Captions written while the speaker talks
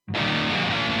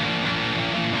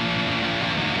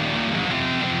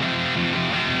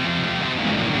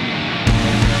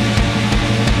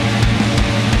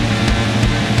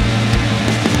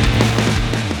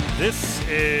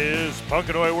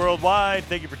Punkanoid Worldwide,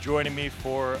 thank you for joining me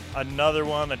for another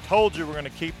one. I told you we're going to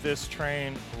keep this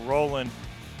train rolling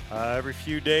every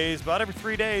few days. About every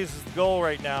 3 days is the goal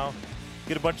right now.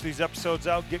 Get a bunch of these episodes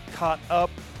out, get caught up.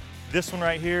 This one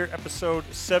right here, episode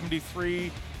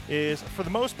 73, is, for the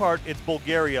most part, it's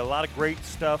Bulgaria. A lot of great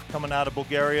stuff coming out of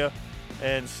Bulgaria.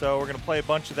 And so we're going to play a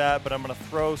bunch of that, but I'm going to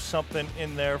throw something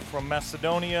in there from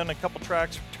Macedonia and a couple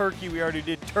tracks from Turkey. We already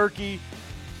did Turkey,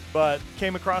 but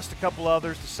came across a couple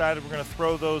others, decided we're going to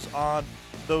throw those on,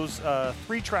 those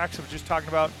three tracks I was just talking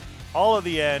about, all at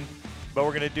the end. But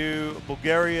we're going to do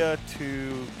Bulgaria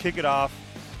to kick it off,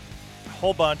 a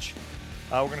whole bunch.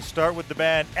 We're going to start with the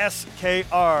band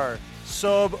SKR,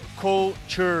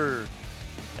 Subculture.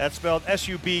 That's spelled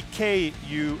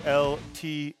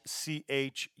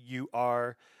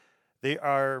Subkultchur. They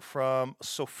are from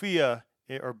Sofia,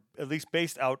 or at least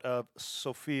based out of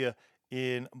Sofia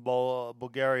in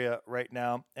Bulgaria right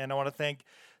now. And I want to thank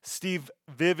Steve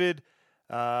Vivid.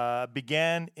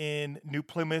 Began in New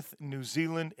Plymouth, New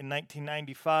Zealand in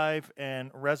 1995 and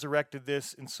resurrected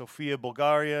this in Sofia,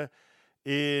 Bulgaria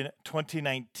in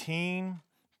 2019.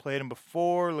 Played them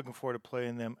before, looking forward to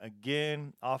playing them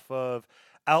again off of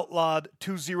Outlawed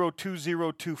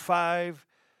 202025.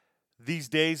 These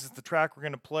Days is the track we're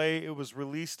going to play. It was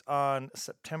released on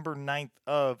September 9th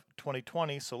of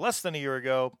 2020, so less than a year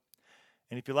ago.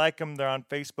 And if you like them, they're on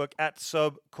Facebook at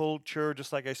Subculture,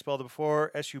 just like I spelled it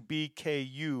before,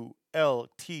 Subkultchur,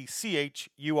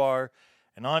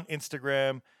 and on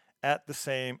Instagram at the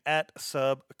same, at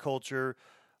Subculture.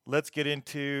 Let's get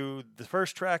into the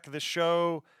first track of the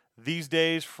show, These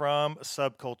Days from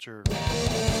Subculture.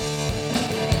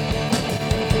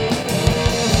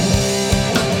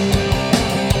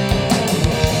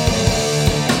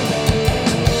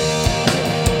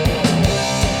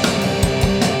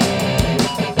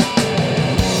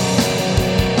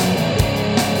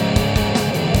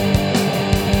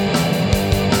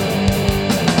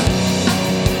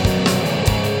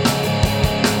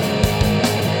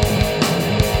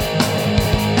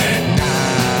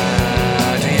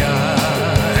 Nadia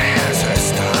has her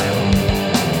style.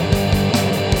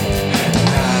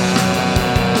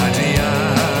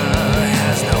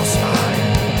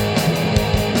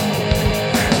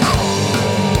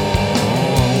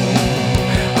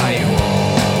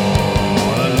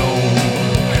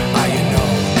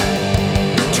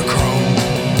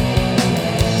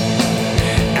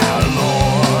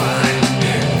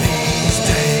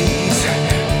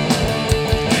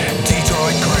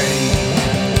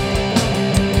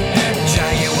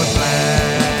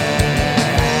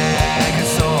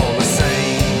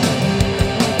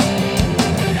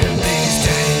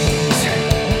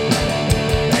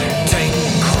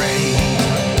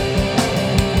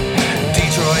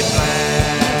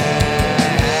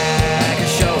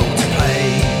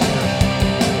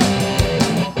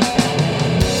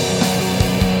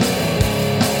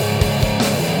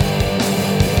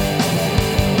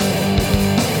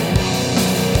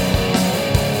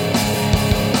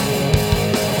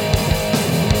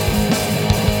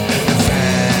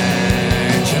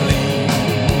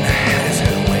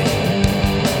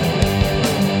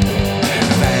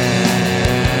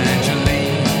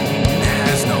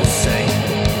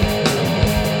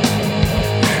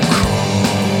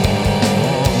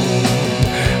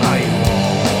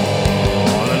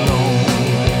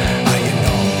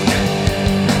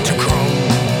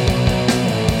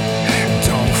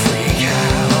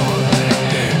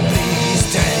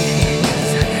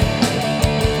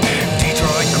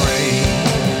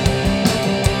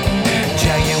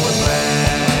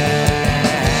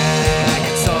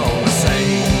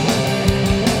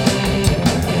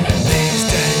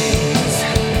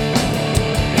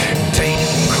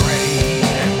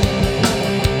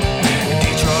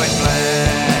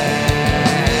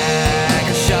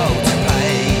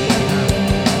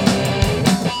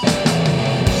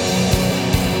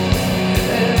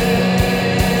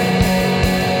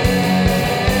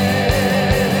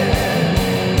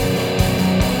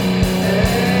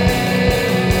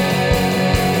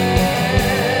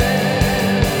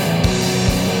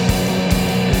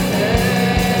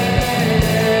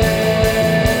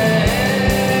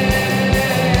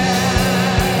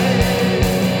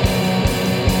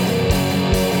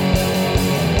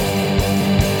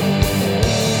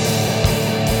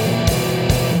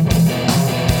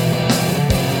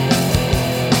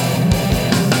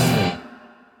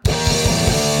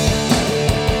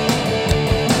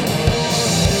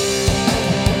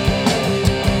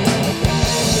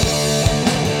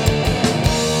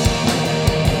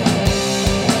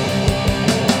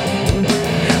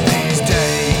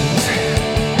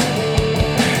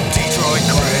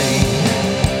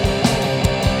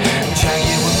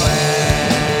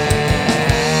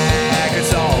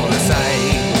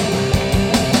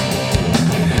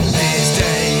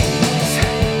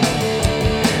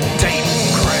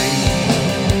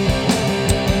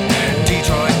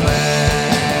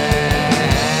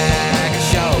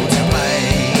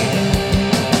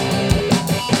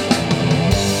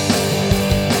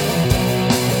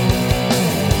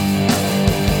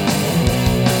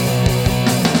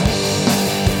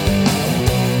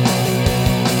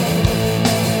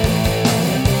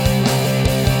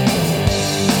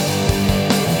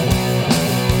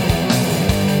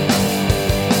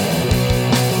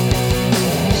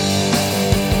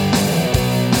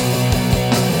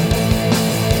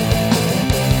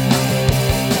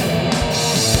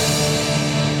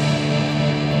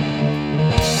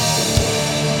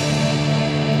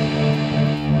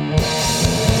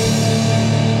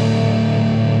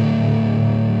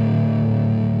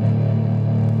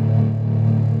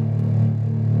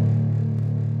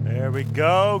 There we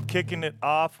go. Kicking it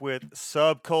off with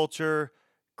Subculture.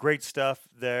 Great stuff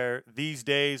there. These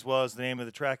Days was the name of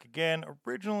the track again.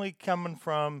 Originally coming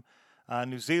from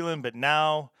New Zealand, but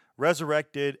now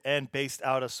resurrected and based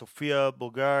out of Sofia,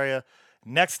 Bulgaria.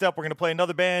 Next up, we're going to play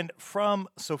another band from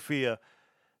Sofia.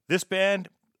 This band,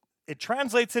 it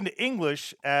translates into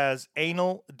English as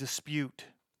Anal Dispute.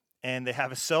 And they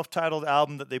have a self-titled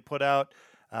album that they put out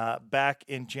back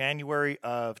in January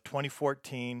of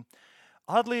 2014.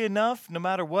 Oddly enough, no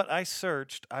matter what I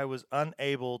searched, I was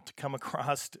unable to come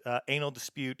across Anal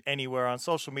Dispute anywhere on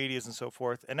social medias and so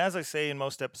forth. And as I say in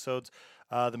most episodes,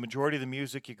 the majority of the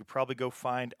music you could probably go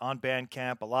find on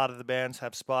Bandcamp. A lot of the bands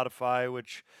have Spotify,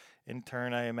 which in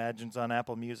turn I imagine is on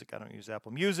Apple Music. I don't use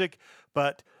Apple Music,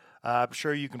 but I'm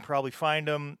sure you can probably find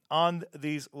them on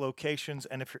these locations.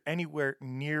 And if you're anywhere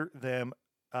near them,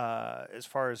 as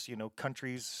far as,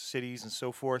 countries, cities, and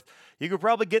so forth, you could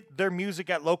probably get their music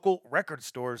at local record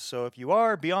stores. So if you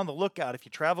are, be on the lookout. If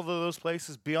you travel to those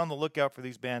places, be on the lookout for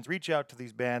these bands. Reach out to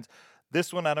these bands.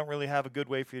 This one, I don't really have a good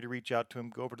way for you to reach out to them.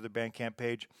 Go over to the Bandcamp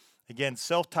page. Again,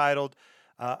 self-titled.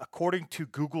 According to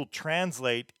Google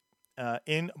Translate,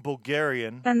 in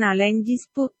Bulgarian. Analen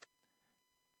disput.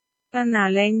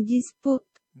 Analen disput.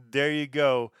 There you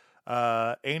go.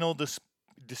 Anal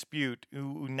Dispute,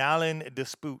 Unalen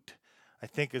Dispute, I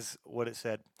think is what it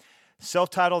said.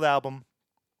 Self-titled album.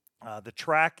 The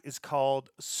track is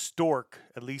called Stork,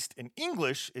 at least in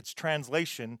English. Its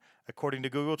translation, according to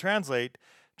Google Translate,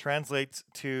 translates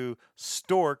to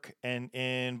stork, and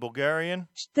in Bulgarian,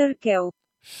 Shturkel.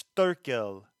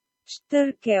 Shturkel.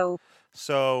 Shturkel.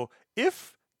 So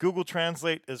if Google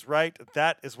Translate is right,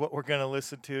 that is what we're going to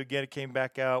listen to. Again, it came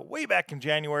back out way back in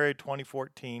January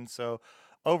 2014, so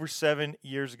over 7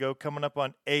 years ago, coming up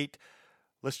on 8.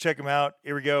 Let's check them out.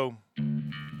 Here we go.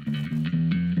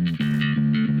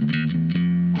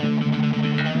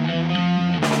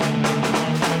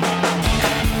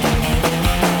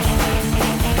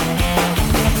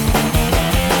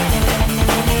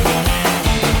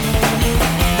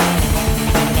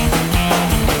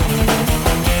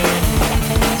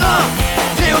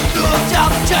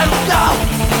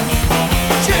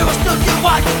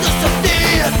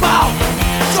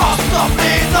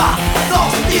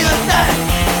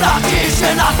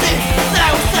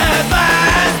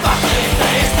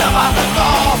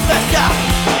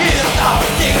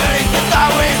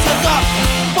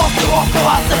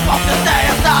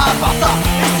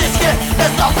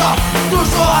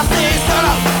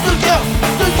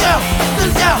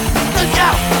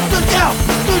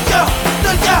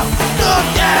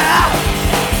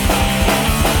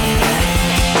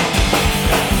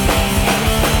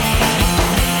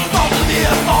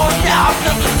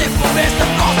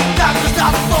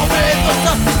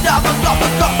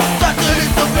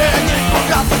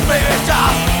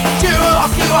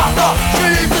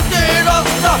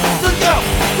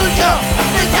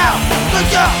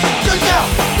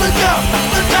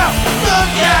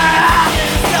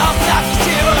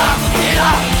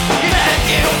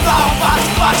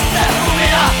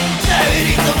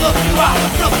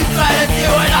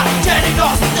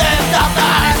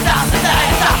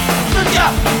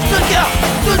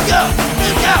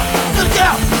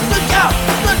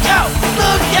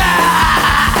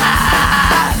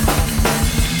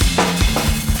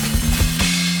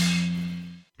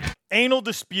 Anal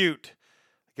Dispute.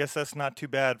 I guess that's not too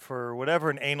bad for whatever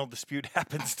an anal dispute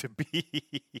happens to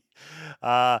be.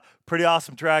 Pretty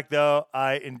awesome track, though.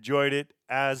 I enjoyed it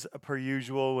as per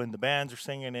usual when the bands are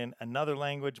singing in another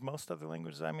language. Most other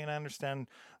languages, I understand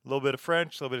a little bit of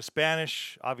French, a little bit of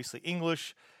Spanish, obviously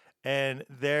English. And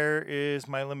there is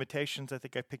my limitations. I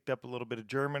think I picked up a little bit of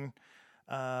German,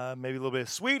 maybe a little bit of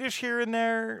Swedish here and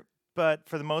there. But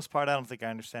for the most part, I don't think I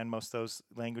understand most of those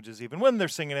languages, even when they're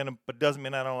singing in them. But it doesn't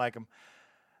mean I don't like them.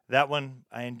 That one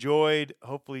I enjoyed.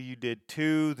 Hopefully you did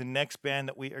too. The next band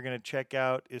that we are going to check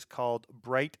out is called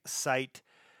Bright Sight.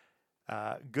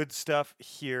 Good stuff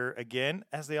here again,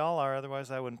 as they all are.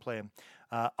 Otherwise, I wouldn't play them.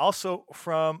 Also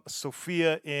from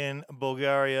Sofia in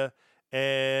Bulgaria.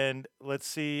 And let's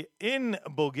see, in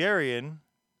Bulgarian,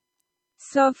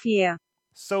 Sofia.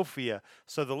 Sofia.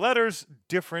 So the letters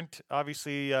different.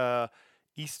 Obviously,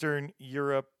 Eastern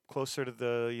Europe, closer to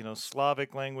the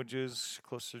Slavic languages,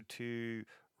 closer to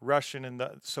Russian and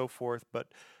so forth. But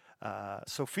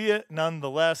Sofia,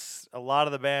 nonetheless, a lot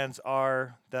of the bands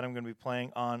are that I'm going to be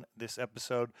playing on this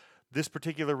episode. This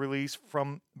particular release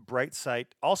from Bright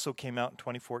Sight also came out in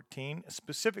 2014,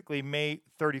 specifically May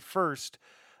 31st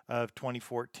of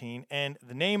 2014. And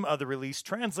the name of the release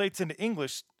translates into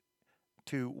English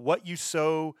to "What you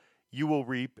sow, you will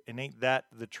reap," and ain't that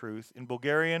the truth? In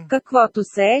Bulgarian, Каквото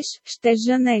сееш, ще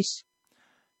женеш.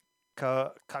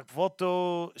 Как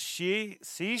voto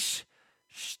сиш,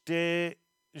 ще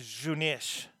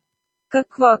женеш.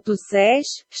 Каквото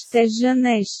сееш, ще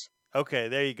женеш. Okay,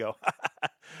 there you go.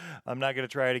 I'm not going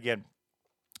to try it again.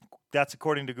 That's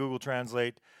according to Google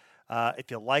Translate.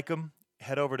 If you like them,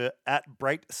 head over to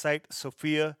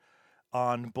 @BrightSightSophia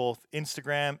on both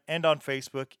Instagram and on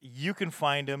Facebook. You can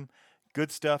find them.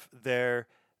 Good stuff there.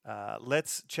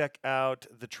 Let's check out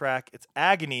the track. It's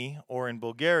Agony, or in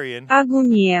Bulgarian,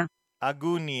 Агония.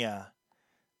 Agunia,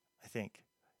 I think.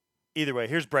 Either way,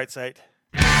 here's Brightsight.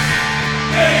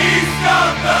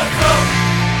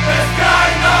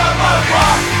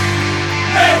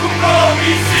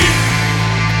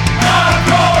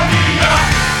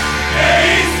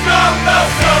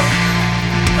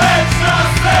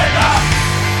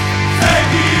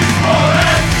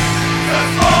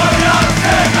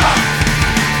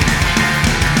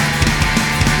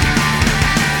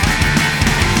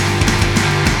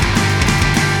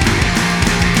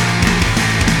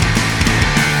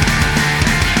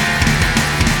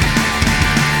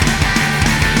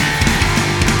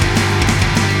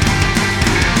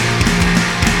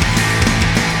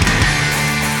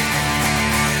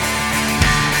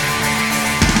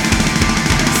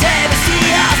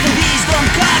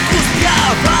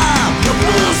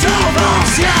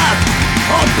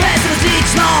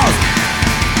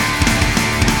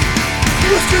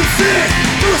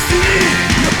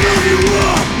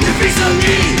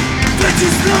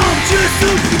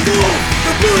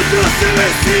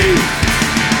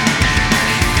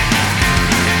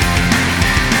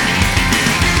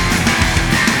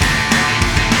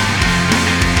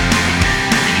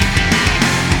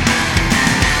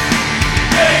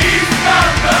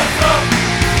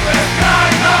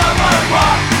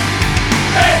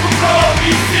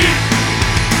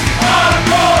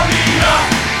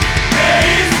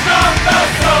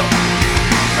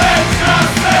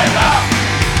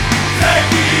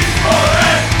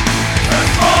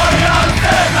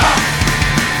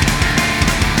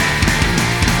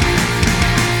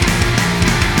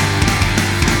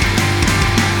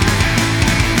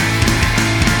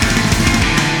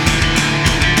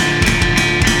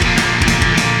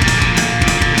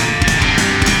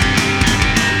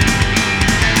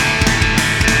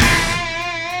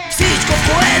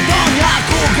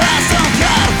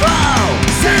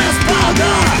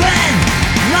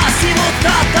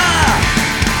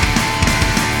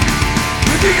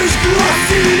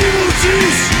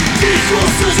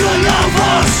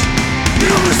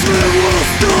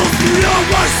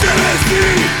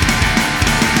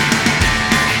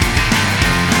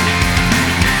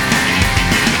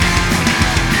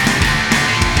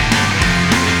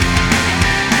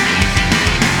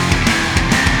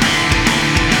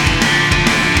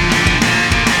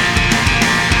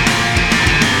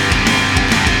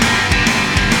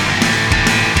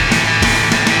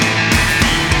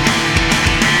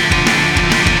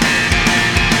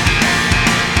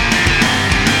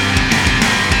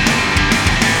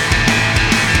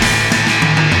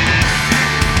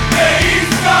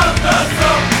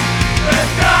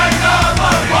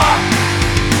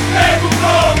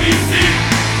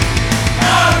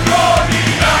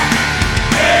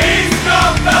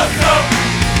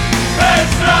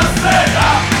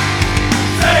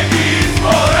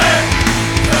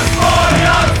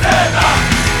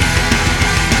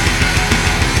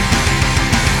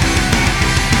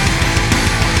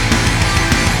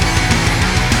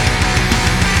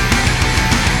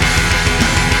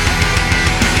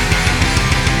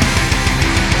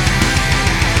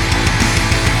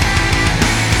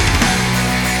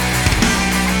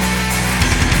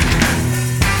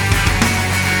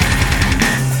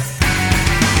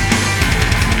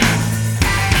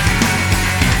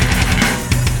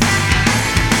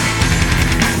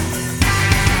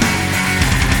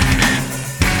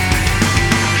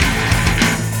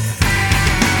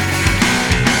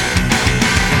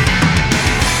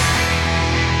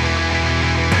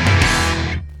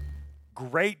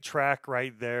 Great track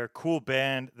right there. Cool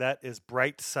band. That is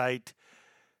Brightsight.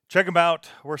 Check them out.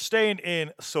 We're staying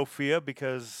in Sofia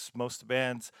because most of the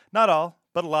bands, not all,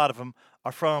 but a lot of them,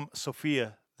 are from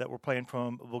Sofia that we're playing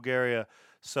from Bulgaria.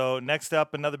 So next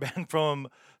up, another band from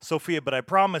Sofia, but I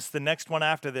promise the next one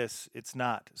after this, it's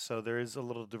not. So there is a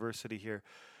little diversity here.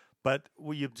 But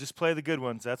you just play the good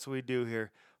ones. That's what we do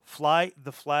here. Fly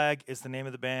the Flag is the name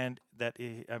of the band that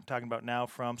I'm talking about now,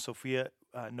 from Sofia,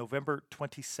 November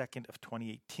 22nd of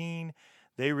 2018.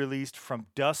 They released From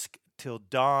Dusk Till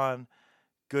Dawn.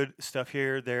 Good stuff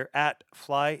here. They're at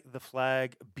Fly the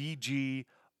Flag BG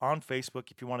on Facebook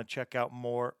if you want to check out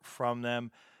more from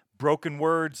them. Broken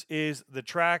Words is the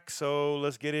track, so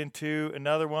let's get into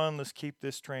another one. Let's keep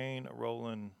this train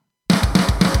rolling.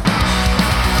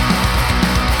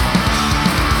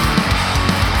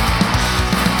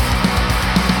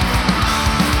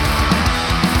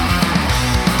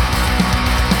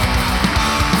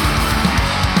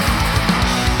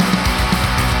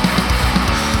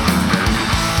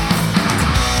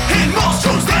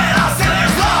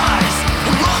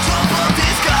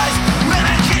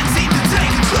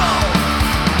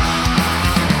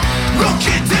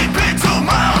 Looking deep into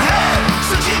my own head,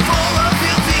 searching for a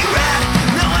filthy rat.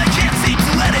 Now I can't seem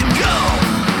to let him go.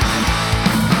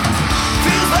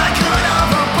 Feels like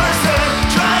another person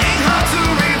trying hard to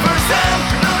reverse them.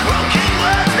 The broken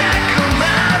words that come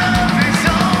out of his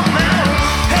own mouth.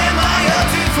 Am I a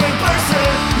different person?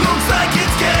 Looks like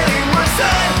it's getting worse.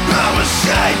 I'm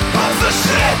ashamed of the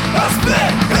shit I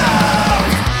spit out.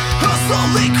 A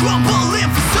slowly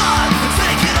crumbling facade,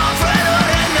 taking off right on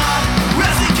and on.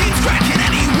 Resin keeps cracking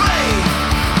anyway.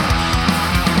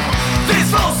 These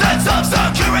false sense of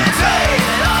security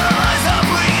and all the lies I'm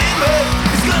bringing me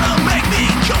is gonna make me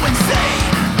go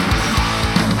insane.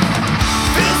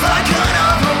 Feels like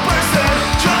another person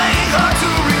trying hard to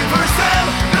reverse them.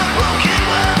 The broken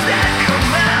words that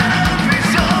come out of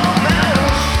his own mouth.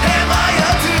 Am I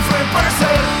a different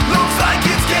person? Looks like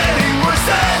it's getting worse.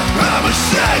 I'm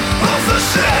ashamed of the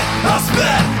shit I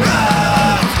spit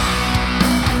out.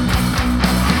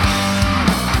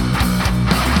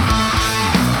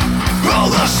 All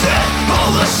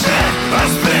the shit I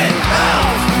spit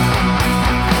out.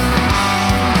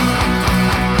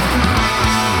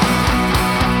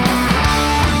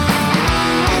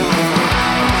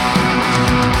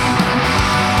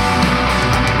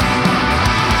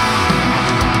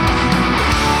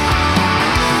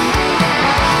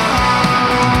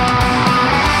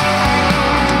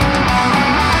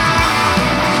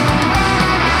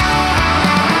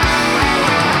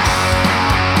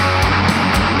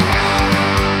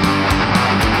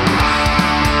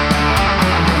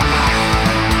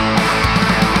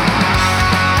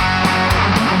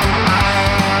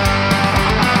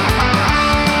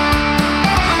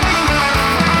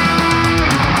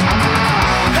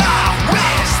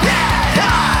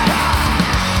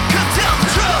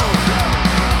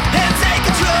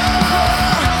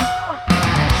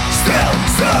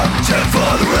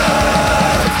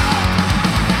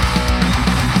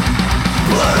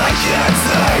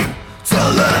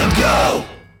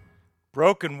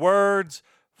 Broken Words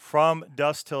from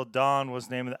Dusk Till Dawn was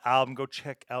the name of the album. Go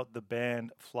check out the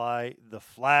band Fly the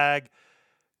Flag.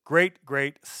 Great,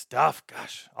 great stuff.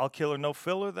 Gosh, all killer, no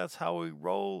filler. That's how we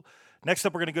roll. Next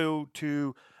up, we're going to go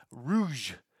to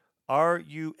Ruse,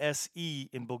 R-U-S-E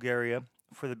in Bulgaria,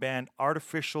 for the band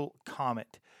Artificial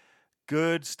Comet.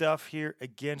 Good stuff here.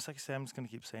 Again, just like I said, I'm just going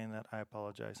to keep saying that. I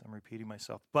apologize. I'm repeating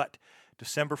myself. But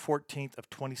December 14th of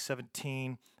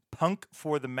 2017, Punk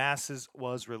for the Masses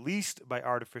was released by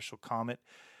Artificial Comet.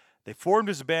 They formed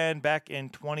as a band back in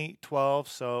 2012,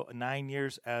 so 9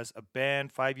 years as a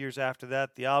band. 5 years after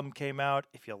that, the album came out.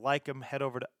 If you like them, head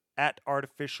over to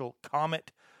 @Artificial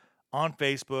Comet on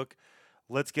Facebook.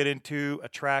 Let's get into a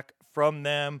track from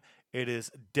them. It is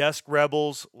Desk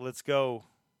Rebels. Let's go.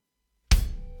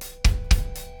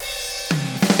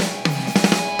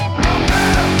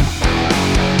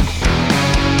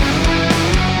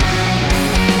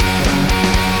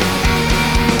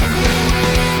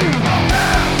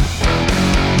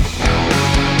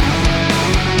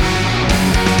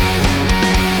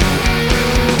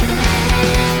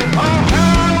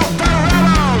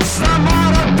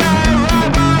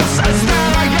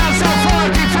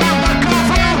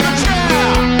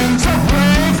 So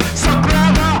brave, so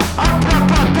proud.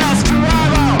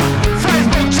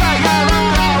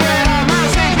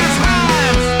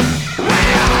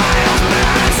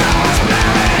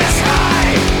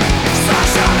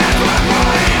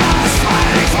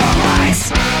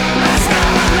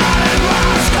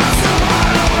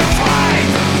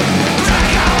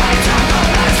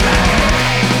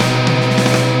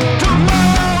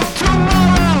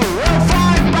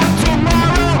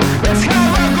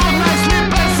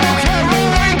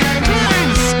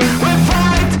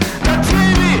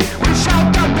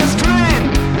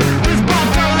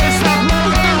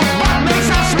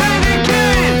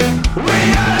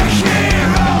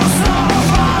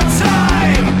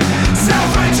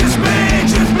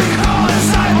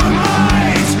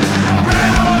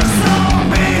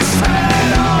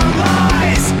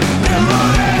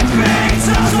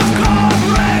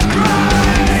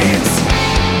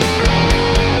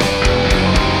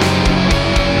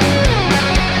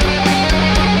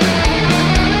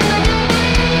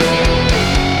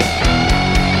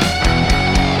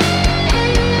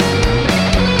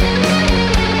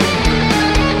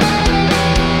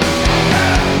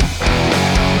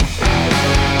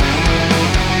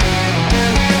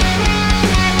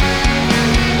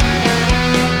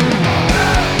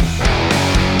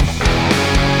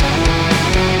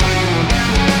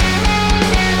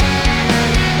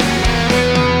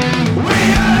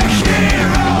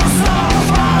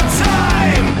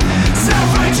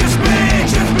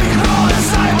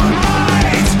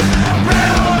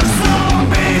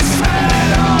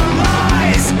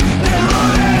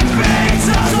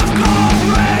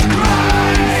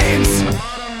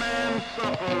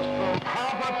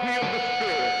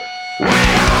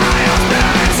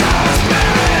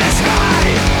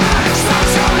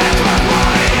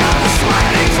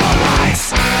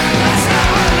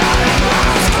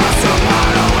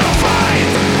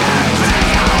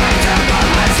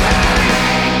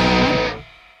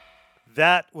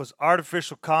 That was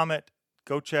Artificial Comet.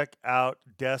 Go check out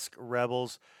Desk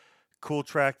Rebels. Cool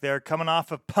track there. Coming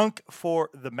off of Punk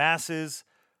for the Masses.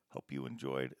 Hope you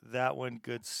enjoyed that one.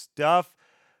 Good stuff.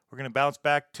 We're going to bounce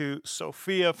back to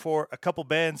Sofia for a couple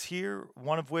bands here,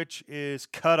 one of which is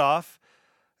Cut Off.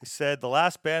 I said the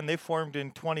last band they formed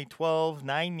in 2012,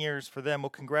 9 years for them.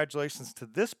 Well, congratulations to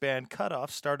this band. Cut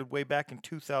Off started way back in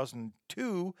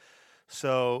 2002.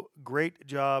 So great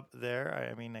job there.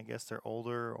 I mean, I guess they're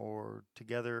older or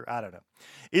together. I don't know.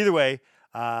 Either way,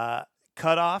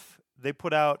 Cut Off, they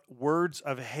put out Words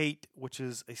of Hate, which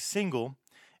is a single,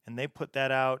 and they put that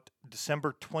out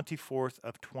December 24th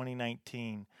of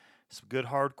 2019. Some good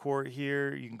hardcore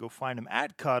here. You can go find them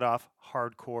at Cut Off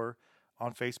Hardcore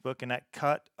on Facebook and at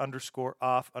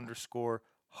cut_off_hardcore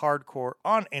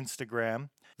on Instagram.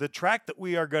 The track that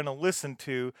we are going to listen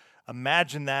to,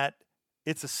 imagine that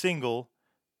it's a single.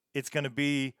 It's going to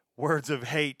be Words of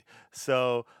Hate.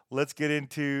 So let's get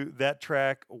into that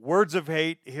track. Words of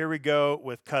Hate. Here we go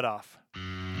with Cut Off. You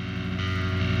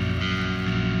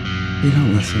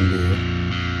don't listen to you.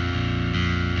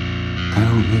 I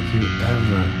don't think you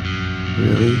ever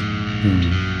really hear me.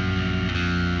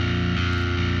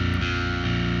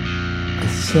 I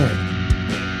said,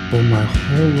 for my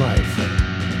whole life,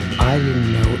 I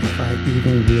didn't know if I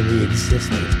even really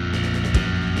existed.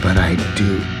 But I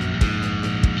do.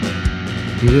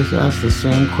 You just ask the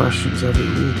same questions every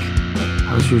week.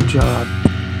 How's your job?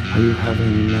 Are you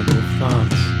having negative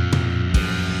thoughts?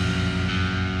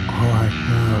 All I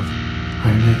have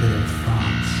are negative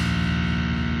thoughts.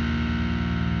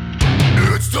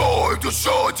 It's time to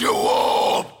shut you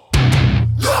up.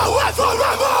 Now and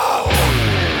forever.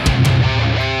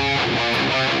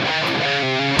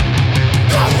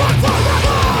 Now and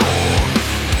forever.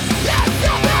 There's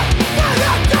nothing for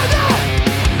you to do.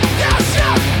 There's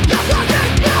shit you're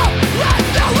looking now. Right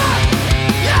now, there's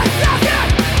nothing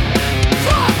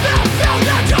from the field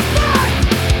that you find.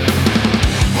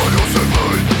 When you say me,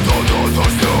 don't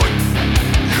understand.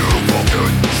 You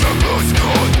fucking shameless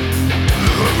god.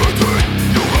 Everything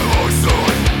you ever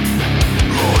said,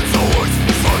 it's always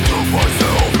said to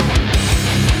myself.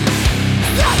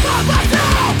 Stop on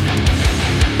myself.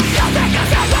 You think you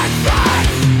can get back,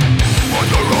 but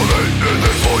you're only in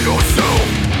it for yourself,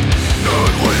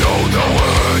 and we all know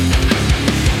it.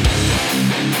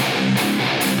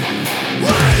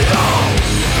 We all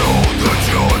know that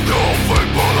you're nothing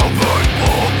but a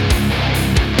vapor.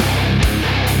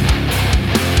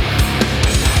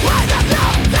 When the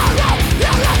clouds are up,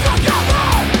 you left the cover.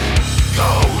 Go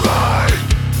right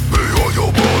beyond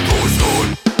your bottles on.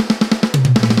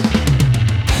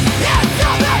 There's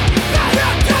nothing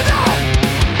better to do.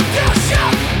 There's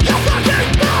shit you're looking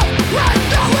now. Right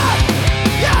now,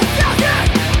 there's nothing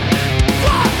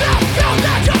from the field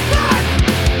that you find.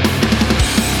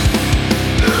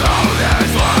 All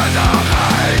this was a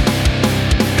hate,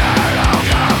 and I'm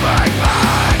coming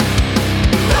back.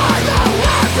 I know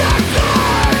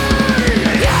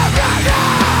everything,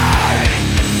 everything.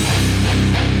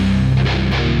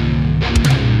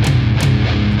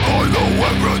 I know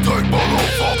everything,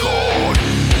 motherfucker.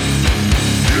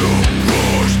 You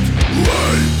pushed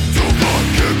way too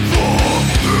fucking far.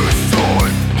 This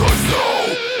time, there's no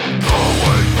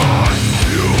going back.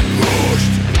 You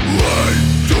pushed way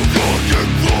too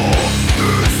fucking far.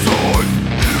 This time,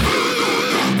 even though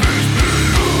the beast me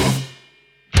up.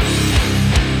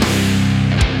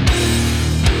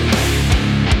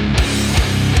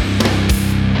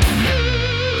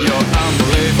 You're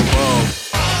unbelievable.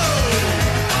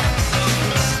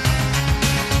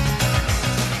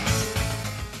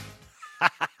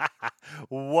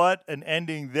 What an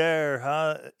ending there,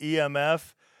 huh?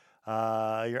 EMF.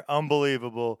 You're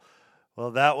unbelievable.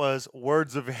 Well, that was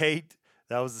Words of Hate.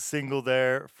 That was the single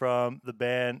there from the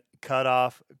band Cut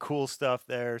Off. Cool stuff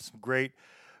there. Some great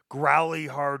growly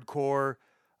hardcore.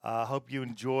 Hope you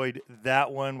enjoyed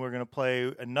that one. We're going to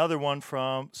play another one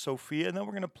from Sofia, and then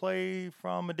we're going to play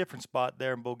from a different spot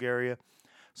there in Bulgaria.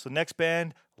 So next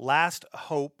band, Last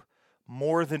Hope.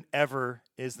 More Than Ever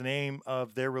is the name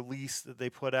of their release that they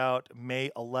put out May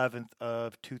 11th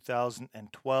of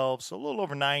 2012. So a little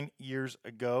over 9 years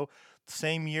ago. The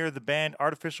same year the band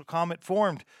Artificial Comet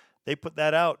formed. They put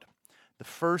that out. The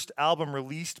first album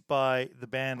released by the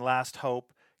band Last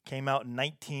Hope came out in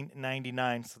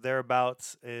 1999. So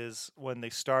thereabouts is when they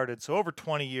started. So over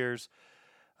 20 years.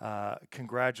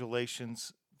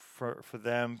 Congratulations for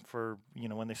them for,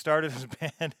 when they started as a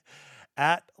band.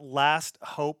 At Last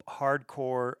Hope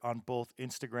Hardcore on both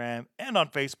Instagram and on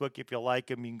Facebook. If you like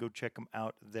them, you can go check them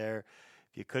out there.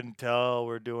 If you couldn't tell,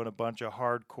 we're doing a bunch of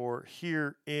hardcore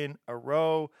here in a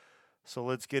row. So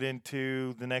let's get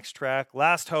into the next track,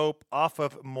 Last Hope, off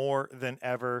of More Than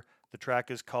Ever. The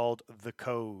track is called The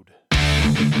Code.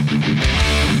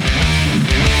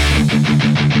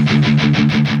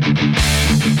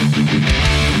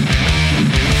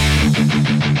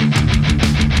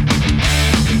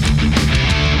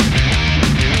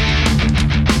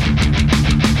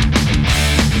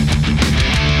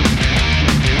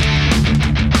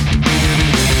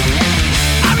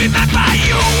 Remember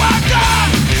you were there,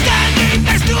 standing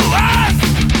next to us,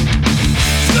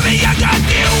 screaming against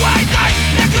you white night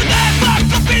that could never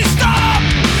could be stopped.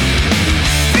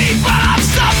 People have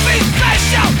something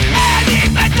special and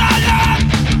it meant a lot.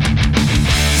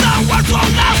 Someone will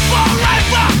last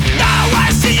forever, now I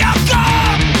see you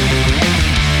come.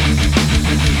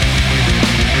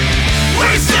 We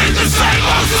sing the same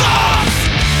old songs,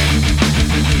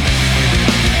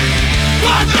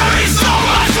 but there is so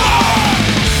much more.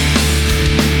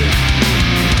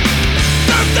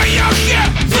 Thursday you're here,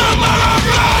 tomorrow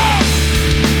wrong.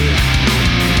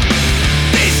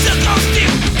 This circle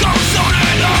still goes on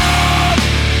and on.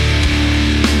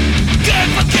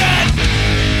 Can't forget,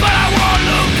 but I won't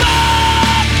look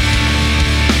back.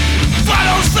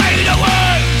 Follows fade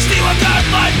away, still I got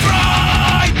my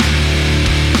pride.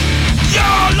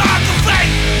 Your lack of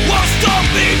faith won't stop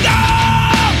me now.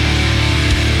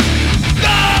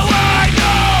 Now I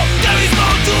know there is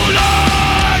more to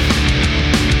learn.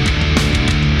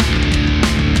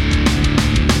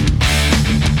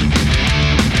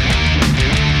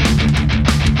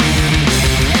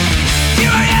 Here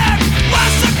I am,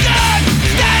 once again,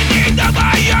 standing on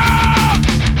my own.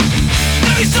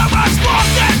 There is so much more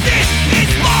than this,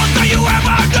 it's more than you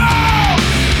ever know.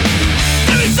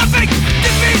 There is something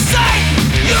deep inside,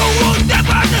 you will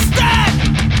never understand.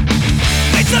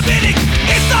 It's a meaning,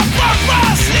 it's the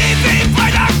purpose, living by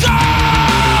the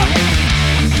goal.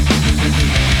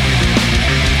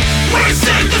 We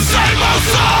sing the same old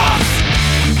songs,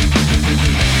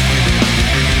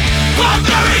 but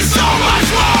there is so much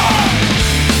more.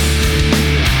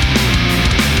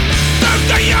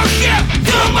 Thursday you're here,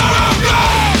 tomorrow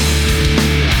gone.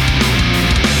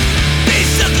 This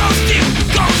circle still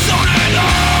goes on and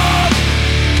on.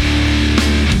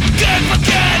 Can't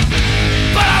forget,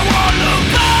 but I won't look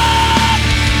back.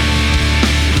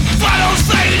 Follows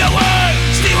fade away,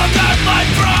 still I got my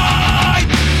pride.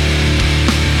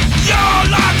 Your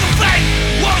lack of faith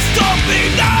won't stop me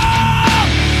now.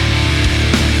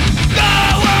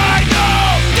 Now I know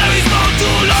there is more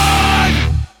to learn.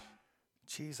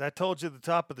 Jeez, I told you at the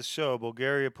top of the show,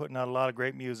 Bulgaria putting out a lot of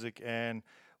great music, and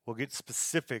we'll get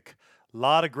specific. A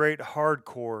lot of great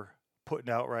hardcore putting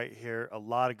out right here. A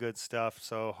lot of good stuff.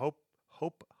 So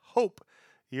hope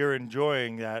you're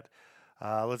enjoying that.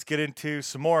 Let's get into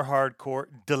some more hardcore.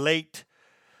 Delate,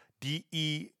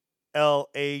 Delate,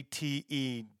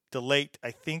 Delate.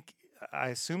 I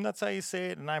assume that's how you say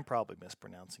it, and I'm probably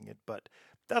mispronouncing it, but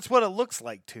that's what it looks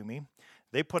like to me.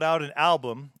 They put out an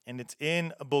album, and it's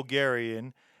in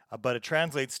Bulgarian, but it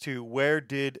translates to "Where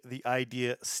did the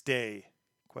idea stay?"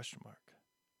 Question mark.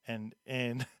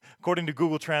 And according to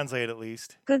Google Translate, at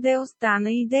least, Къде остана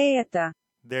идеята?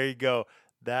 there you go.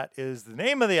 That is the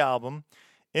name of the album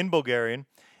in Bulgarian.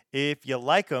 If you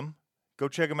like them, go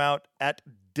check them out at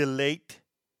Delate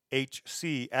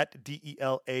HC, at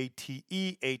DELATEHC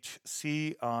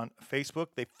on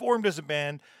Facebook. They formed as a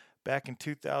band back in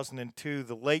 2002.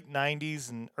 The late 90s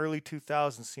and early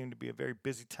 2000s seemed to be a very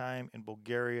busy time in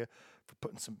Bulgaria for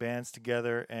putting some bands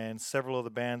together, and several of the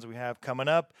bands we have coming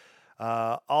up.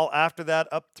 All after that,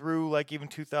 up through like even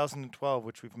 2012,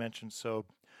 which we've mentioned. So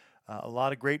a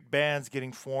lot of great bands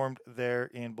getting formed there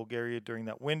in Bulgaria during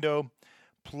that window.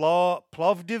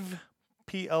 Plovdiv,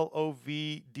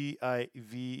 Plovdiv,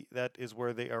 that is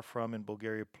where they are from in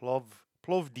Bulgaria.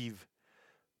 Plovdiv,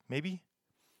 maybe?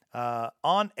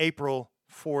 On April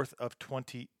 4th of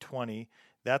 2020,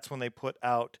 that's when they put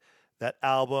out that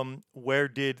album, Where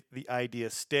Did the Idea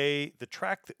Stay? The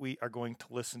track that we are going to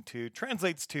listen to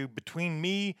translates to Between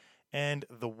Me and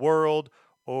the World,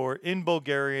 or in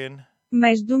Bulgarian,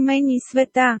 Между мен и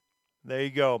света. there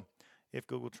you go. If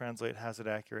Google Translate has it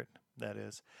accurate, that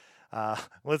is.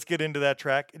 Let's get into that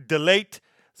track. Delate.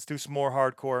 Let's do some more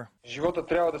hardcore. Живота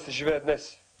трябва да се живее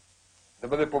днес, да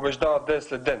бъде побеждаван ден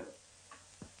след ден.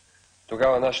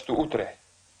 Тогава нашето утре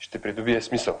ще придобие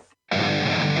смисъл.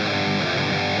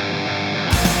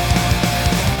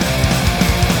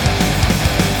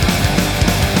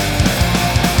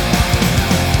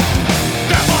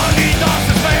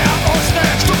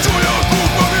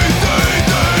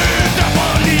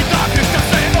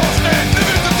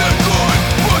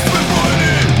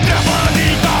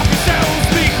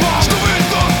 Що ви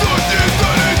там тоді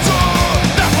далеко?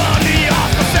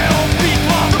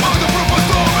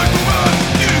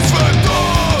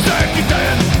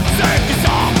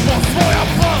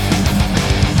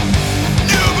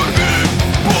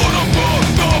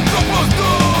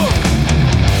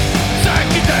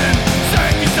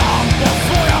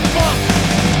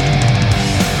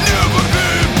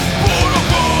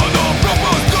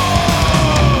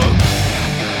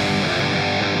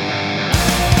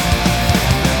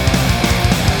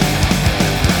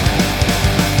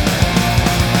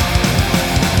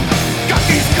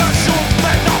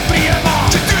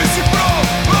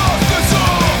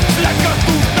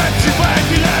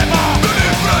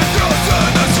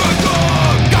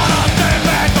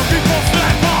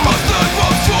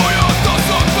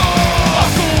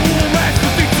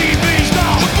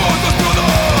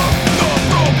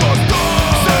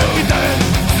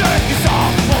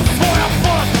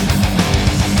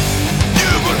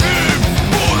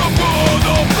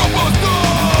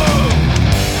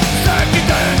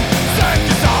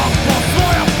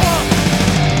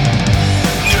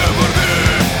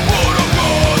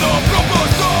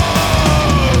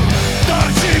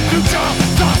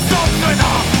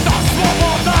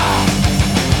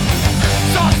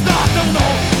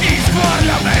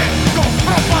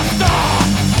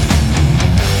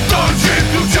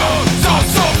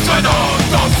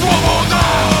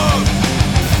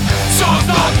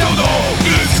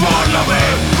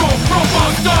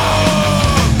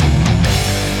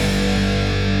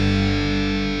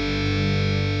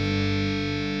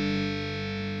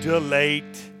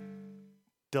 Delate.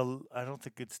 I don't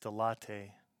think it's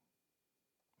Delate.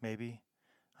 Maybe.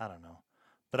 I don't know.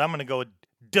 But I'm going to go with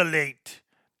Delate.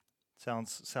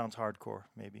 Sounds hardcore,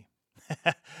 maybe.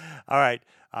 All right.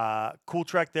 Cool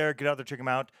track there. Get out there, check them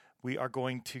out. We are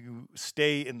going to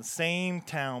stay in the same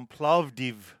town,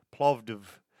 Plovdiv.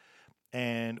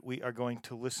 And we are going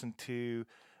to listen to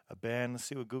a band. Let's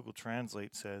see what Google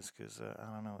Translate says, because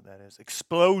I don't know what that is.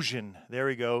 Explosion. There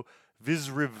we go.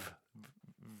 Vizriv.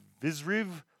 Let's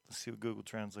see what Google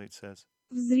Translate says.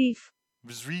 Взрыв.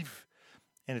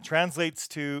 And it translates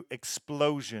to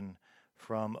explosion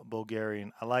from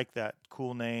Bulgarian. I like that.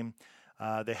 Cool name.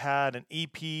 They had an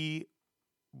EP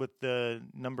with the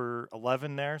number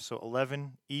 11 there. So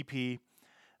 11 EP.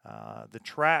 The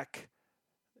track,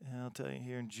 I'll tell you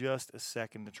here in just a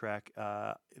second, the track.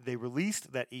 They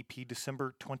released that EP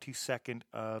December 22nd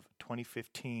of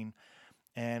 2015.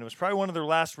 And it was probably one of their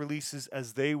last releases,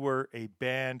 as they were a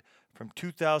band from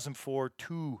 2004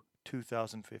 to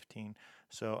 2015.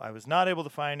 So I was not able to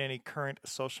find any current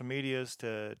social medias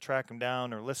to track them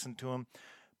down or listen to them,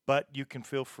 but you can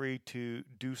feel free to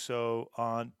do so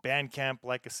on Bandcamp,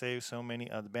 like I say, so many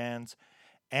other bands.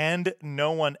 And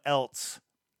No One Else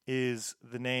is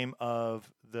the name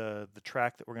of the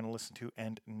track that we're going to listen to,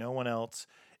 and No One Else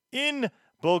in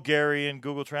Bulgarian.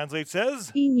 Google Translate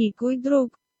says... И никой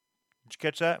друг. Did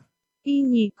you catch that? И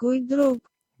никой друг.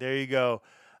 There you go.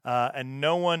 And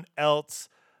No One Else.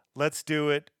 Let's do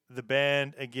it. The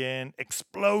band again.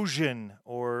 Explosion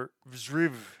or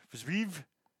Vzriv. Vzriv?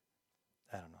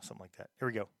 I don't know. Something like that. Here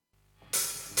we go.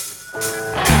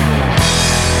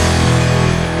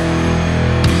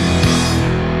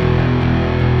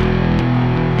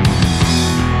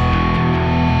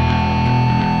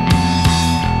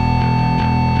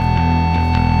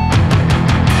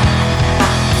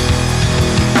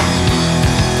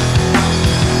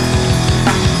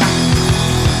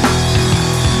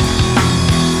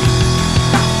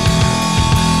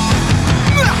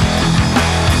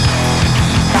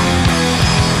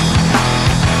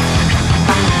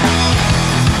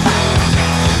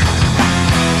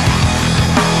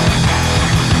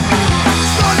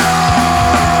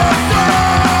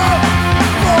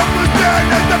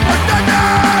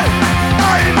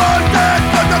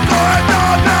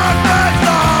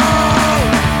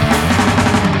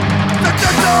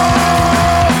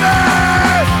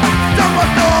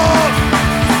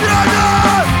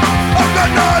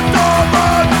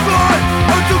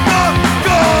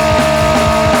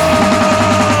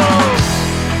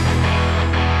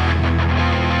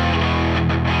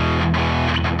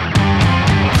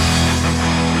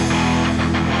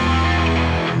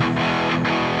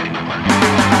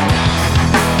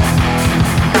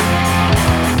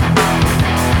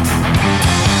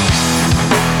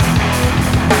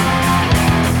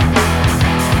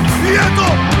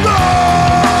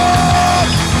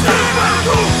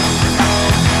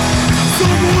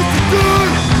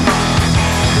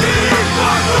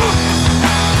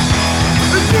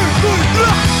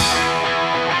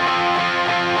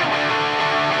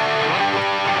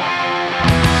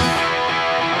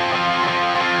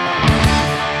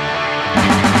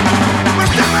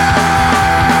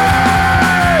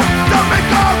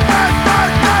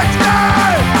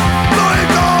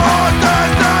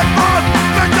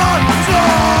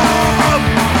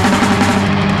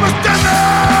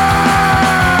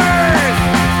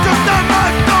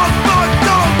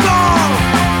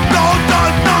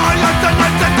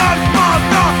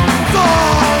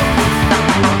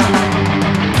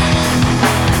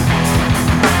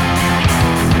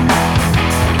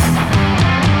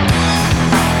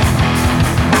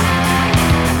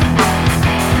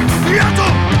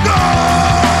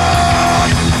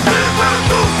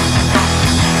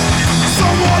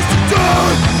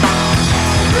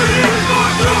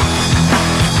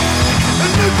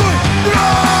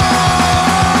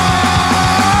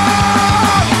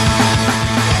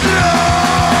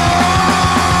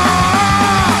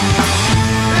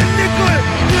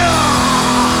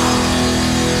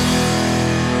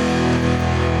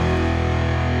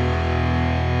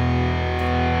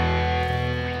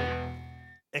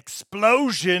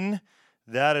 Explosion.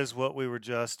 That is what we were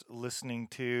just listening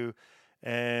to.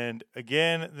 And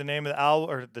again, the name of the album,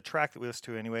 or the track that we listened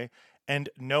to anyway, and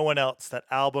No One Else, that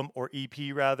album or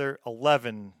EP rather,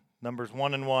 11, numbers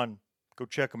 1 and 1. Go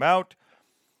check them out.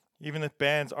 Even if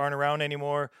bands aren't around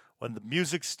anymore, when the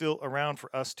music's still around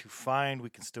for us to find, we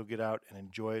can still get out and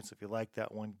enjoy it. So if you like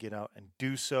that one, get out and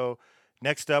do so.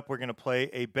 Next up, we're going to play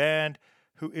a band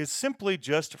who is simply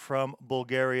just from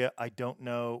Bulgaria. I don't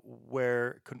know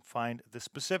where, couldn't find the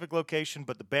specific location,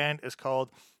 but the band is called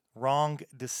Wrong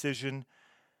Decision.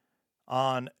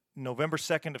 On November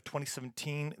 2nd of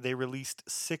 2017, they released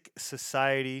Sick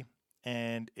Society.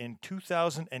 And in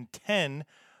 2010,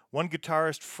 one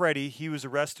guitarist, Freddie, he was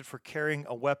arrested for carrying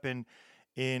a weapon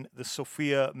in the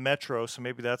Sofia metro. So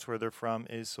maybe that's where they're from,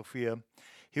 is Sofia.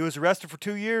 He was arrested for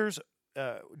 2 years,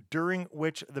 during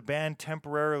which the band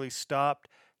temporarily stopped.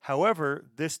 However,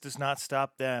 this does not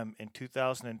stop them. In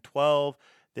 2012,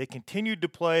 they continued to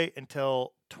play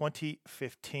until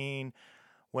 2015,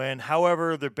 when,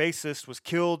 however, their bassist was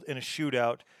killed in a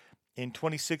shootout. In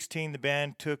 2016, the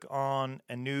band took on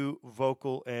a new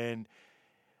vocal, and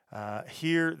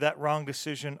here, That Wrong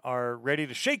Decision are ready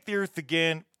to shake the earth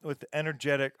again with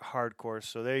energetic hardcore.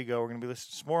 So there you go. We're going to be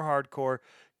listening to some more hardcore,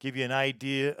 give you an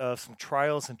idea of some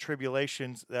trials and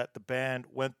tribulations that the band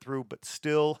went through, but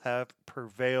still have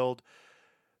prevailed.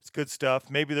 It's good stuff.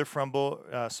 Maybe they're from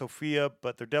Sofia,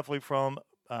 but they're definitely from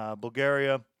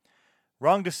Bulgaria.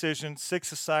 Wrong Decision, Sick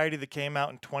Society, that came out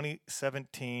in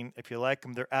 2017. If you like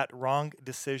them, they're at Wrong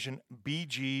Decision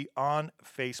BG on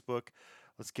Facebook.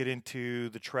 Let's get into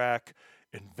the track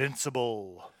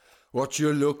Invincible. What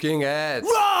you looking at?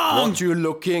 Wrong! What you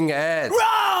looking at?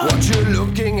 Wrong! What you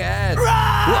looking at?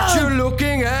 Wrong! What you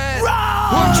looking at?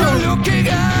 Wrong! What you looking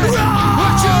at? Wrong!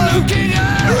 What you looking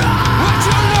at? Wrong! What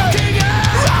you looking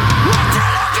at? What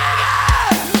you looking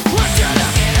at? What you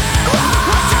looking at?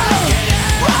 What you looking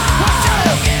at? What you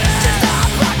looking at? Just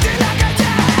stop acting like a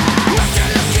dad. What you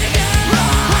looking at?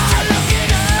 What you looking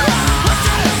at? What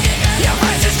you looking at? Your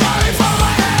face is calling for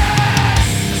my head.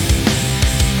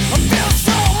 I feel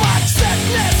so much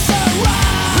sadness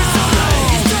around. It's so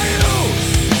late to you.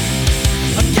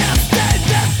 I can't stand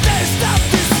that taste of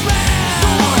despair.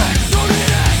 Don't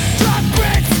need it. Drug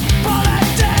bricks,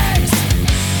 politics.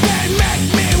 They make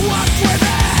me want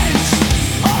revenge.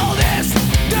 All this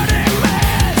dirty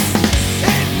mess.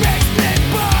 It makes me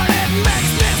burn. It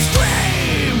makes me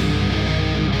scream.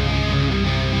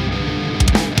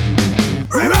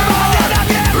 Remember that I'm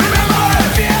here. Remember the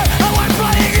fear. I was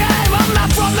playing game. I'm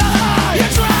not from the heart.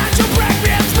 You're trying to break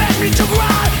me and smash me to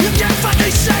ground. You can't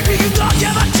fucking shake me. You don't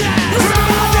give a chance.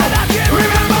 Remember that I'm here.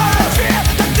 Remember the fear.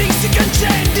 The things you can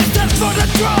change. Distance for the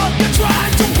truth. You're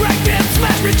trying to break me and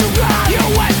smash me to ground.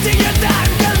 You're wasting your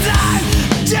time 'cause I'm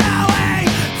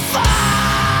doing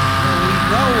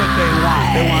fine. Know what they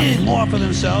want. They want more for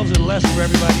themselves and less for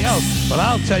everybody else. But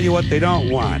I'll tell you what they don't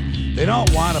want. They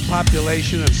don't want a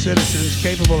population of citizens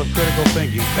capable of critical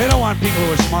thinking. They don't want people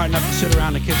who are smart enough to sit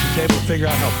around the kitchen table and figure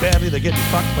out how badly they're getting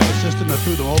fucked by a system that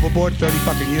threw them overboard 30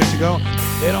 fucking years ago.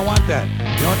 They don't want that.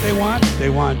 You know what they want?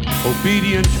 They want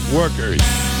obedient workers.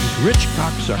 These rich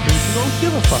cocksuckers who don't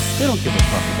give a fuck. They don't give a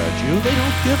fuck about you. They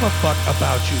don't give a fuck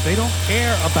about you. They don't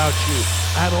care about you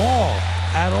at all.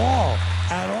 At all.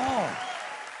 At all.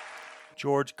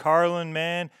 George Carlin,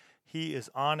 man, he is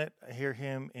on it. I hear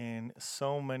him in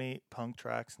so many punk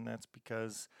tracks, and that's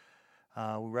because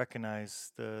we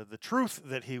recognize the truth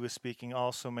that he was speaking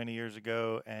all so many years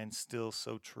ago and still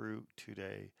so true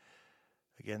today.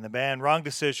 Again, the band Wrong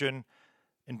Decision,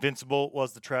 Invincible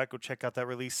was the track. Go check out that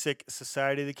release, Sick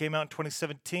Society. They came out in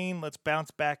 2017. Let's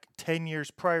bounce back 10 years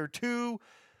prior to,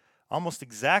 almost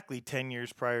exactly 10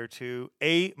 years prior to,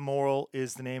 Amoral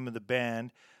is the name of the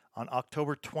band. On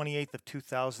October 28th of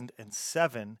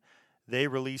 2007, they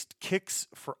released Kicks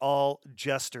for All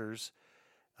Jesters.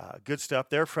 Good stuff.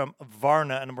 They're from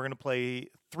Varna, and we're going to play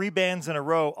 3 bands in a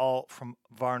row, all from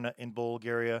Varna in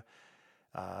Bulgaria.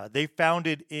 They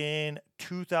founded in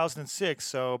 2006,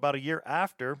 so about a year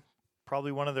after,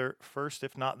 probably one of their first,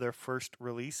 if not their first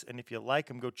release. And if you like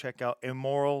them, go check out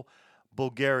Amoral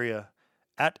Bulgaria,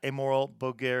 at Amoral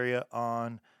Bulgaria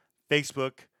on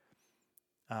Facebook.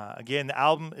 Again, the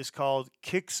album is called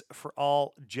Kicks for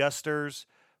All Jesters.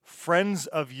 Friends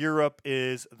of Europe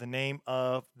is the name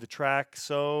of the track,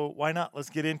 so why not? Let's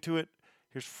get into it.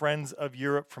 Here's Friends of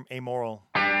Europe from Amoral.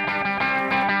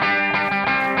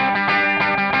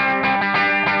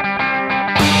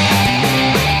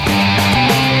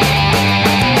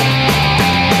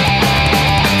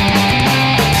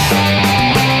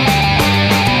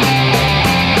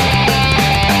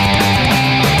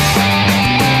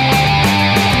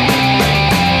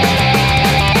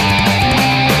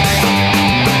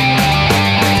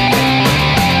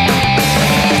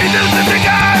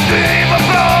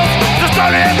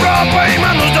 Proprio in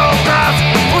mano do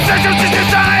nas.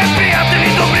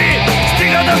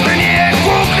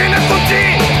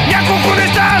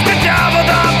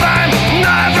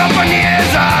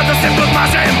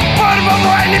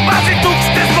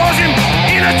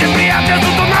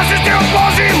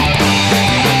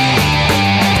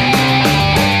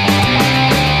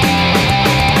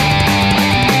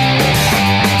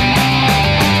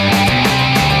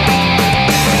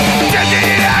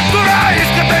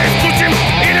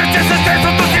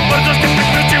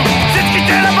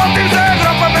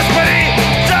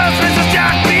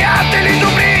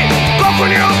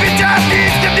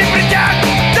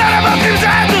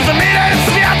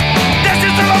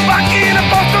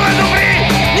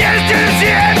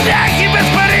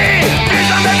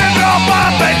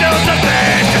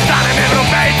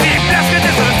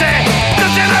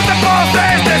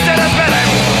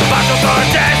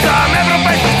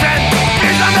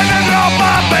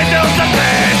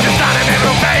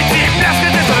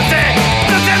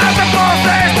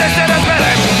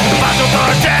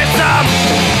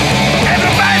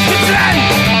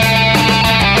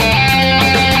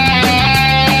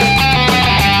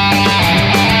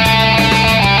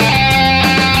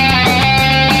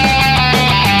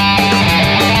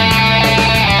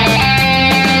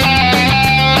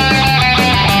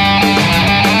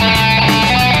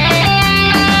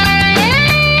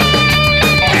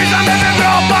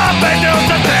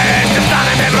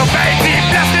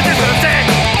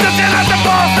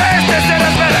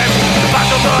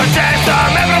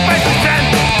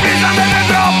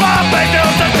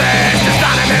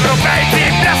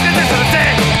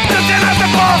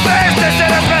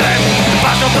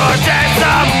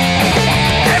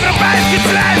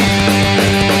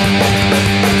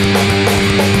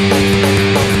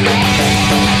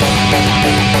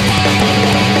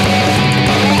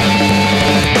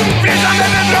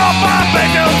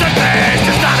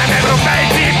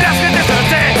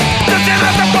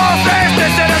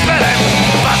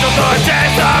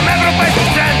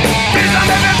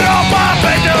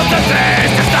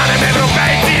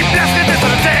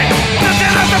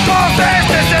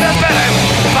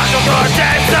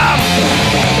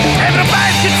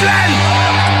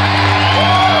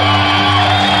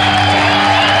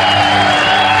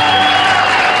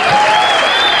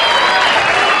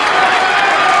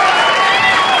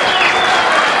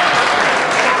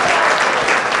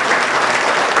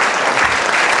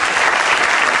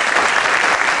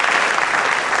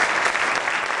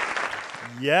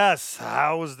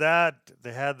 how was that?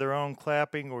 They had their own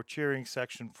clapping or cheering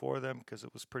section for them because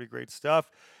it was pretty great stuff.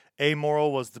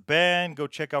 Amoral was the band. Go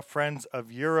check out Friends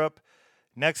of Europe.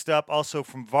 Next up, also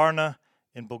from Varna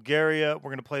in Bulgaria, we're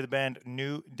going to play the band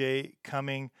New Day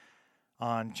Coming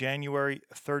on January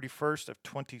 31st of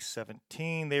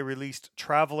 2017. They released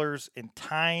Travelers in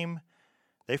Time.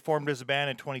 They formed as a band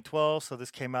in 2012, so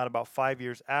this came out about 5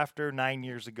 years after. 9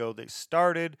 years ago, they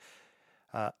started.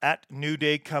 At New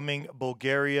Day Coming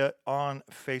Bulgaria on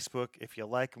Facebook. If you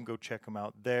like them, go check them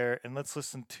out there. And let's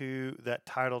listen to that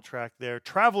title track there,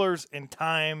 Travelers in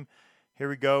Time. Here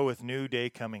we go with New Day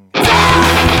Coming.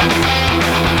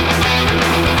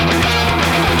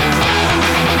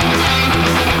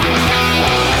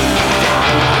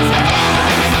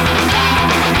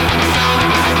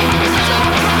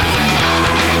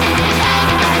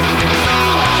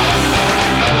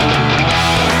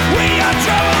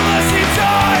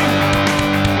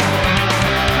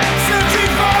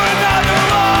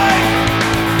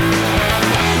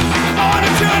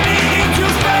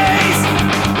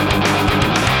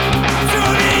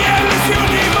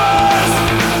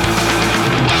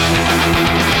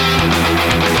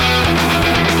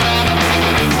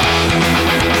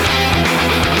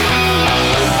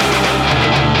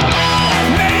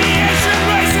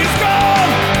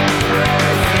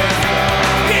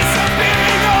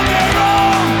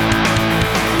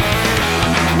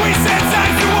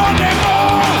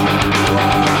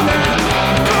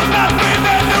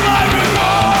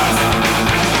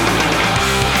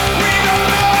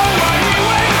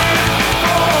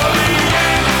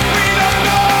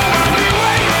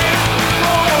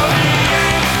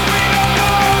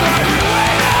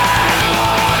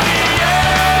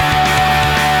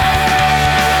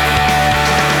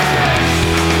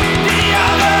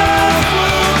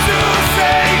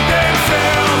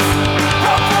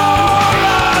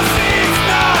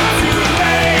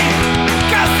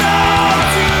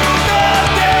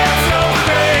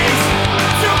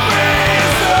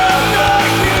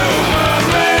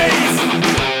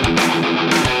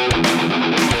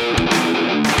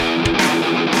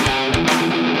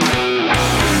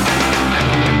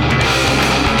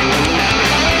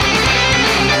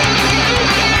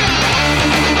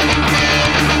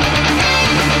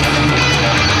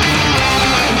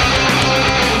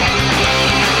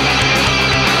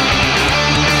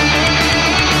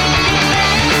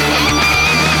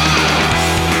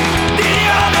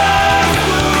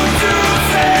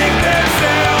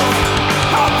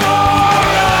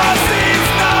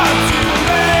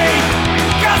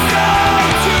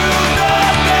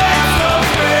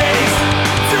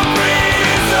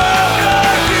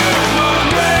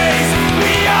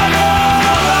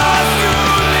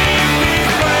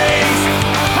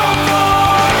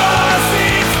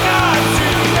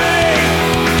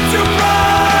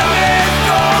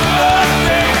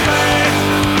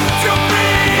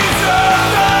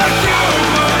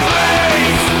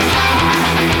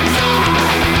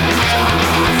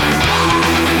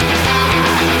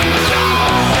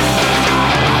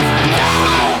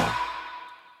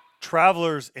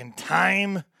 Travelers in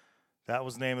Time. That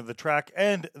was the name of the track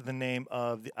and the name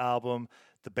of the album.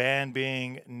 The band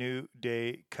being New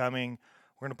Day Coming.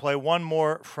 We're going to play one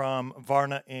more from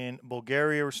Varna in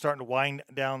Bulgaria. We're starting to wind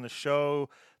down the show.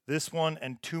 This one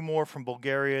and two more from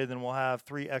Bulgaria. Then we'll have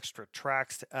 3 extra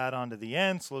tracks to add on to the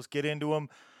end. So let's get into them.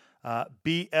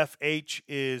 BFH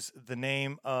is the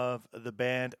name of the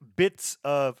band. Bits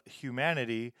of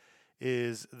Humanity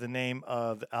is the name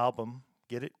of the album.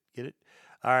 Get it? Get it?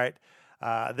 All right.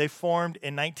 They formed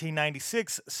in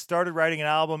 1996, started writing an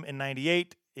album in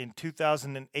 98. In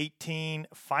 2018,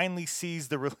 finally sees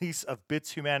the release of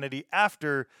Bits Humanity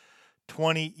after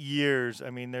 20 years.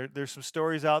 I mean, there's some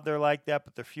stories out there like that,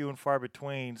 but they're few and far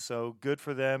between. So good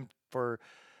for them for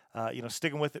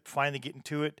sticking with it, finally getting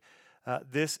to it.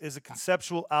 This is a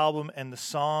conceptual album, and the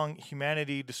song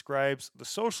Humanity describes the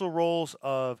social roles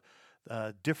of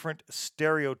different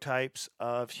stereotypes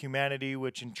of humanity,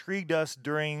 which intrigued us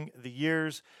during the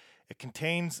years. It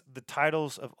contains the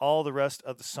titles of all the rest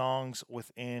of the songs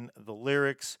within the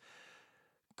lyrics.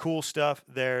 Cool stuff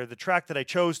there. The track that I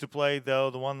chose to play,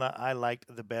 though, the one that I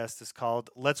liked the best, is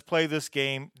called Let's Play This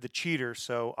Game, The Cheater.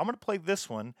 So I'm going to play this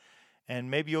one,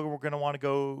 and maybe you're going to want to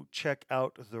go check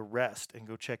out the rest and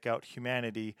go check out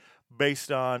Humanity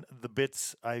based on the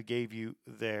bits I gave you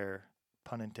there.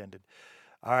 Pun intended.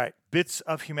 All right, Bits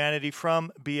of Humanity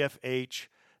from BFH.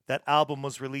 That album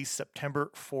was released September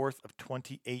 4th of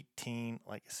 2018.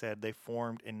 Like I said, they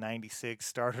formed in 96,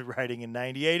 started writing in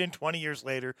 98, and 20 years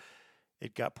later,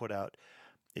 it got put out.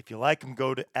 If you like them,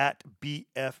 go to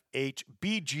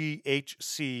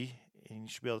 @BFHBGHC and you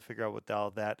should be able to figure out what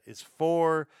all that is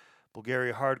for.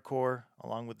 Bulgaria Hardcore,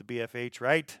 along with the BFH,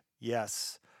 right?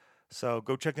 Yes. So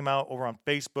go check them out over on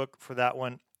Facebook for that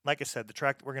one. Like I said, the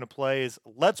track that we're going to play is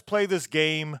Let's Play This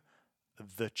Game,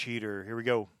 The Cheater. Here we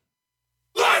go.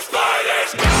 Let's play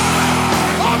this game!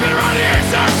 I've been running in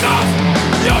circles.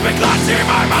 You've been clutching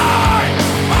my mind.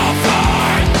 I'll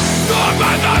find the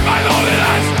method, my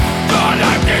loneliness, the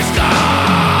empty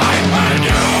sky. And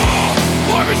you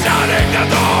will be shouting the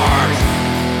doors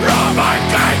from my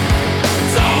gate.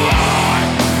 So I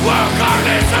will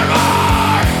calmly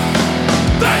survive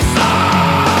this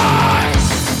life.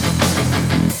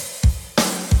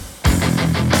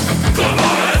 Come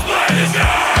on, let's play this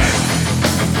game.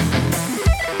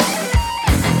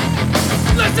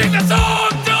 Let's sing the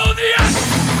song till the end.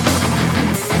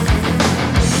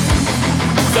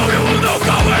 So you will know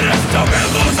how it is to be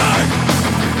losing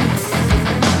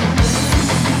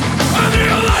and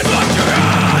realize what you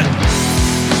had.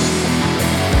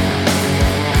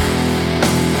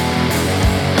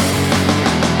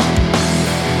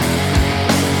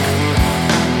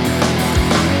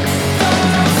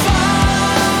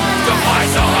 To fight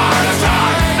so hard to try,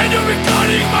 and you'll be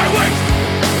cutting my wings.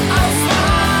 I'll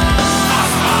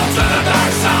smile to the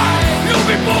dark side. You'll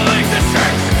be pulling the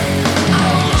strings.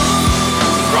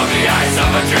 From the eyes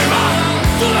of a dreamer,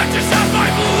 to let yourself by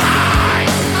blind.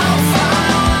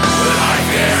 Life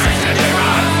here is a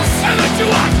demon, and let you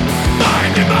watch my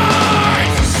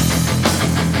demise.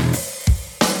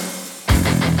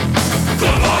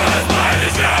 Come on, let's play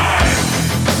this game.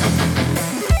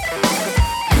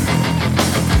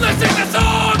 Let's sing the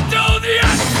song till the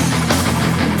end.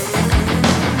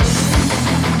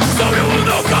 So you will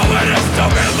know how it is to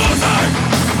be losing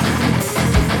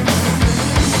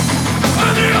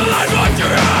and realize what you're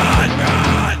at.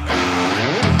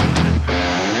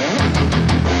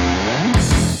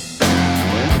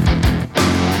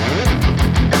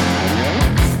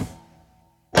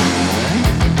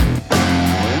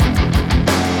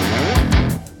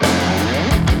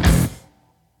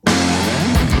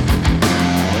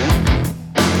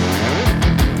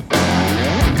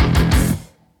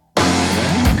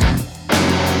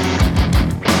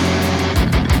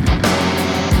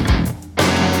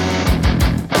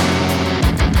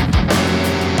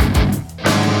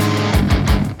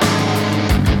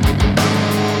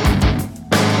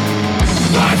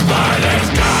 Let's play this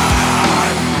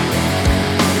game.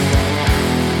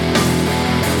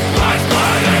 Let's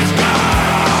play this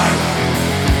game.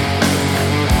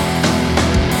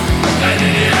 And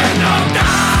in the end of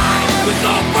time, with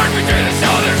no part between the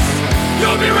shoulders,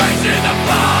 you'll be raising the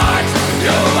flags.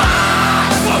 You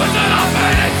ask what was enough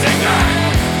and it's singing.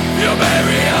 You may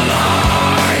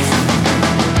realize.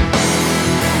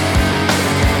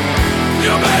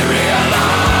 You may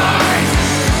realize.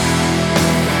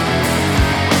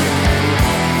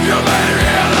 You may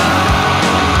realize.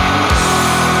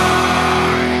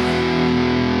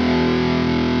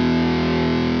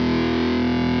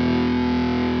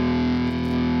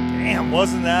 Damn,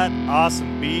 wasn't that awesome?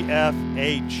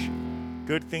 BFH.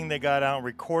 Good thing they got out and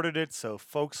recorded it, so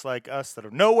folks like us that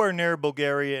are nowhere near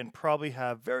Bulgaria and probably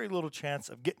have very little chance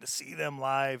of getting to see them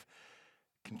live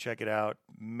can check it out.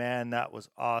 Man, that was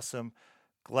awesome.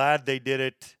 Glad they did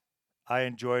it. I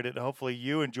enjoyed it. Hopefully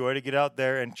you enjoyed it. Get out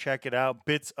there and check it out.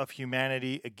 Bits of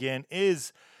Humanity, again,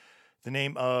 is the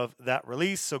name of that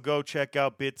release. So go check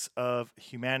out Bits of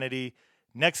Humanity.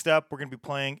 Next up, we're going to be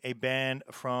playing a band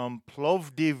from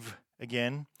Plovdiv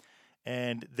again.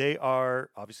 And they are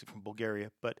obviously from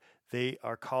Bulgaria, but they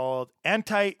are called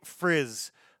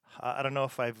Anti-Frizz. I don't know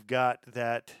if I've got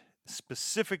that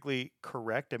specifically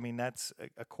correct. I mean, that's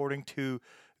according to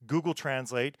Google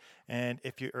Translate. And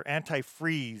if you're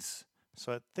anti-freeze,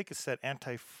 so I think it said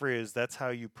anti-frizz. That's how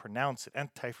you pronounce it.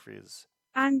 Anti-frizz.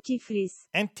 Antifreeze.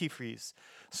 Antifreeze.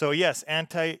 So yes,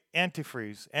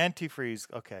 antifreeze. Antifreeze.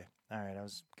 Okay. All right. I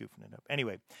was goofing it up.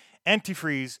 Anyway,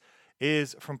 Antifreeze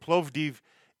is from Plovdiv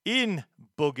in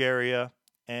Bulgaria.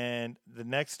 And the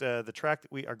next, the track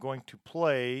that we are going to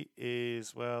play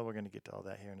is, well, we're going to get to all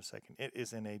that here in a second. It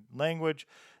is in a language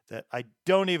that I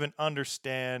don't even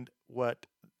understand I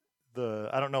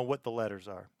don't know what the letters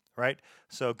are, right?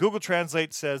 So Google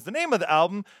Translate says the name of the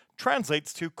album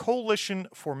translates to Coalition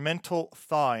for Mental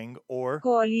Thawing, or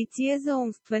Коалиция за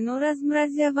умствено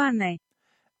размразяване.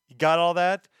 you got all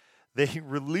that? They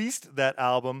released that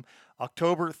album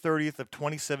October 30th of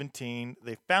 2017.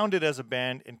 They founded as a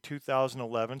band in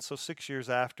 2011, so 6 years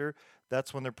after.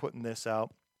 That's when they're putting this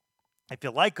out. If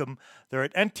you like them, they're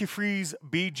at Antifreeze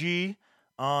BG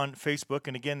on Facebook.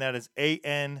 And again, that is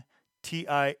ANTIFRIZ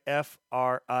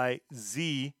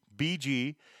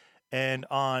BG. And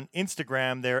on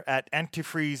Instagram, they're at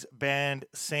Antifreeze Band,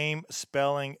 same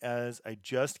spelling as I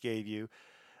just gave you.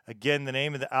 Again, the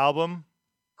name of the album.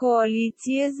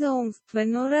 Коалиция за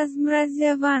умствено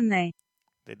размразяване.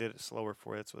 They did it slower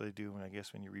for you. That's what they do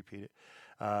when you repeat it.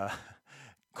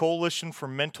 Coalition for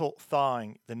Mental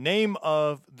Thawing. The name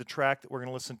of the track that we're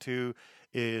going to listen to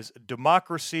is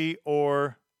Democracy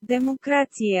or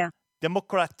Демокрация.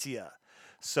 Demokratia.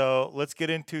 So let's get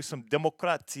into some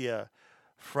Demokratia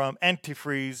from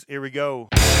Antifreeze. Here we go.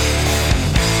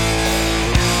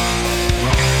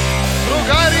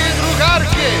 Другари и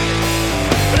другарки,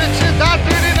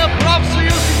 председатели на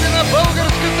профсъюзите на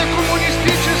Българската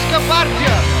комунистическа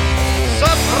партия,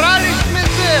 събрали сме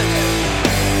се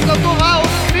за това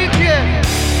откритие,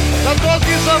 за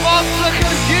този завод за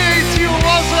хартия и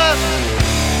целулоза.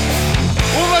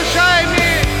 Уважаеми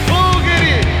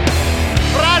българи,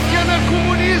 братя на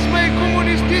комунизма и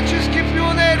комунистически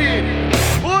пионери,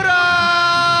 ура!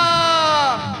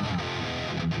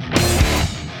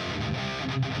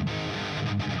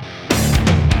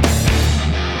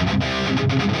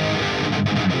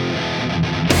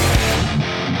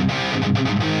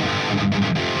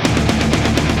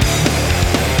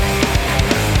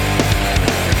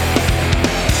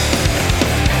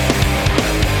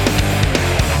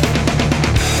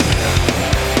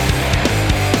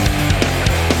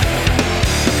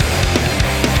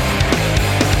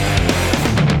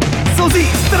 Сълзи,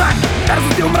 страх,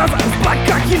 мерзост и омраза,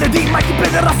 сплака хиляди майки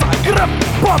педераса, кръв,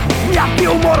 пот, мяп и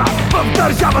умора, в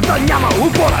държавата няма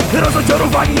упора,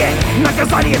 разочарование,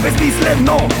 наказание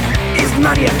безмислено,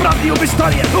 изгнание, правди и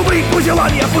обещания, добри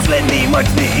пожелания, последни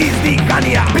мъчни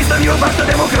издихания. Писани от вашата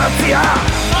демокрация,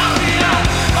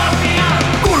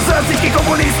 курс за всички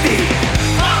комунисти,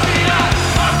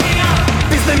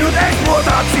 писани от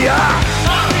експлоатация,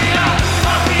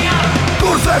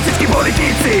 курс за всички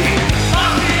политици.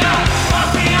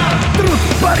 Труд,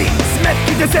 пари,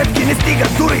 сметки, десетки не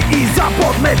стигат дори и за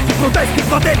подметки. Протести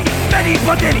платени, пени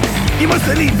платени, и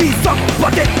мърсали високо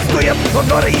платени. Стоят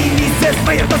отгоре и ни се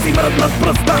смеят да си мръднат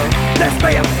пръста. Не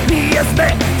смеят, ние сме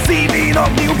си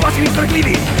виновни, оплашени,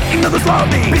 страхливи и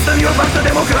многословни. Писани от вашата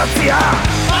демокрация,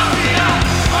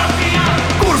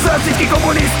 курс за всички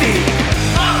комунисти,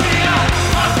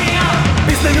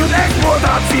 писани от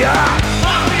експлоатация,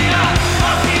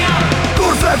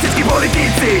 курс за всички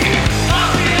политици.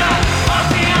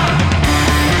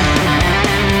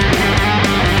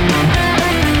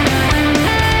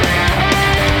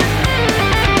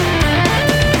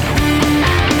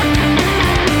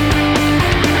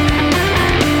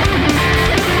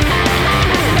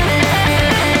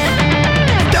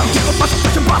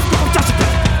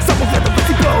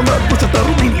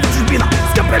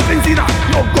 Бензина,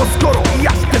 много скоро и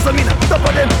аз ще замина. Да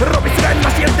бъдем роби сега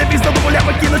нашия девиз,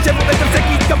 задоволявайки на шефовете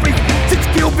всеки каприз.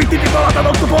 Всички убити в балата на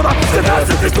октопода ще да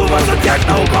се тестува за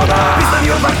тяхна угода.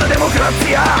 Писани от вашата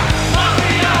демокрация,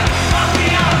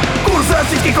 курс за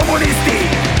всички комунисти,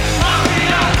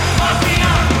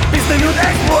 писани от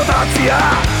експлоатация,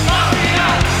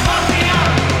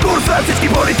 курс за всички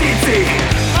политици.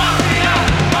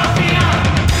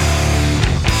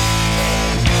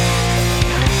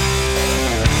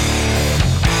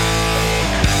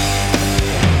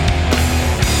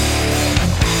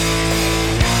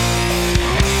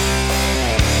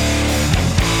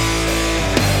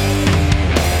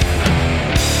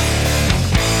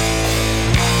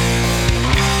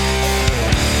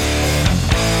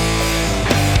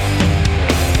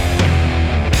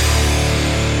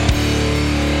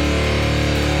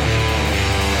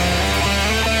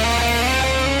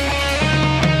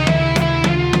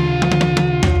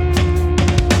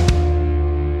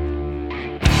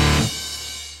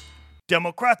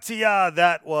 Demokratia,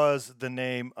 that was the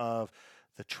name of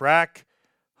the track.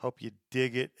 Hope you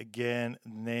dig it. Again,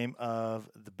 the name of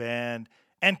the band,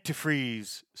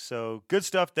 Antifreeze. So good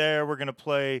stuff there. We're going to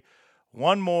play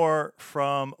one more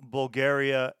from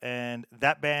Bulgaria, and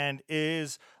that band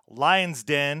is Lion's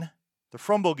Den. They're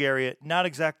from Bulgaria, not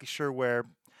exactly sure where,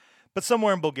 but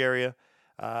somewhere in Bulgaria.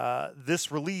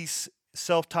 This release,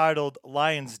 self-titled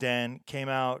Lion's Den, came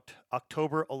out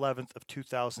October 11th of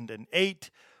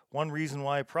 2008. One reason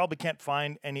why I probably can't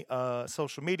find any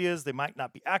social medias. They might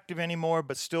not be active anymore,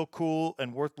 but still cool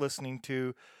and worth listening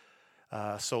to.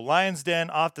 So Lion's Den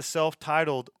off the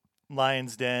self-titled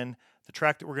Lion's Den, the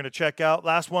track that we're going to check out.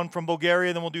 Last one from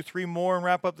Bulgaria, then we'll do three more and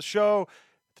wrap up the show.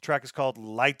 The track is called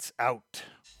Lights Out.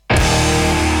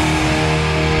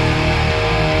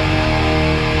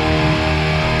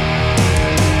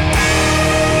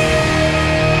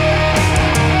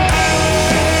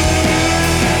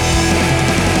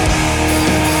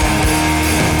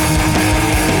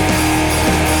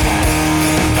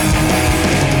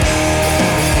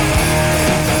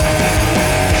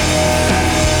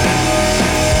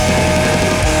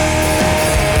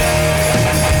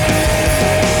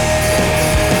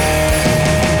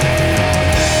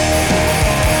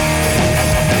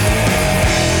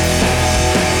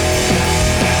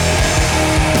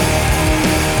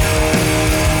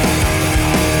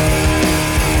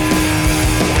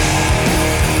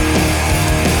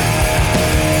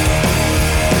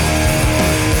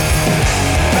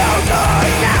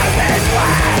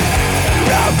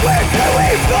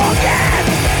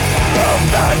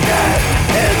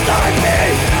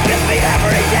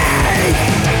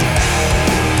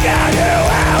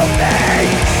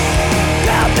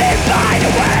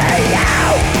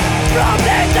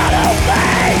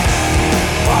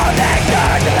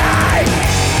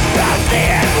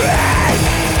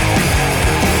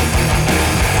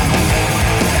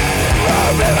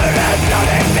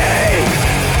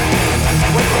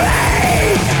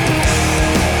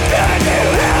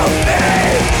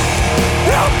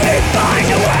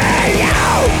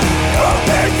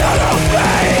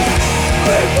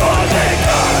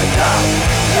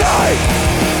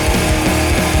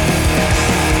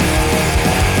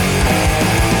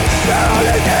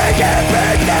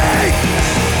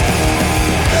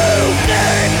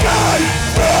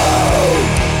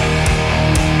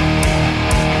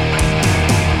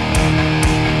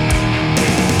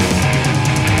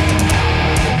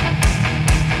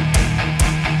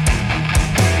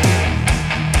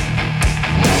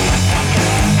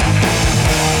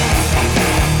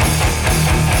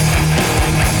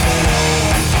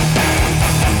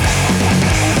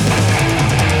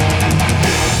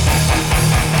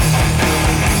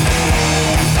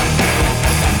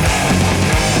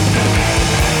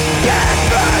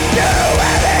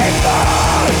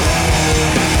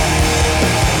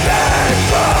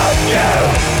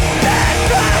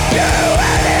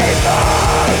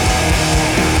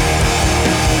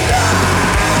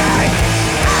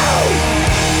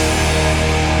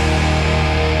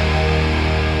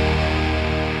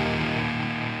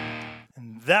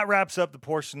 That wraps up the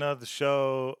portion of the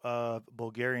show,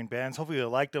 Bulgarian bands. Hopefully you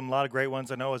liked them. A lot of great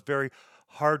ones. I know it's very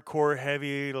hardcore,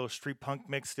 heavy, a little street punk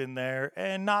mixed in there,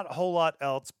 and not a whole lot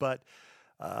else, but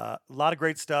a lot of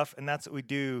great stuff, and that's what we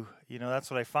do. You know, that's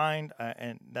what I find,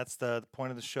 and that's the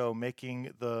point of the show,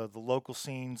 making the local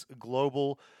scenes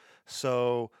global.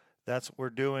 So that's what we're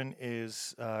doing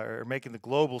is, or making the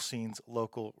global scenes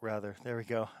local, rather. There we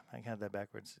go. I had that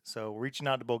backwards. So we're reaching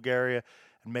out to Bulgaria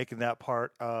and making that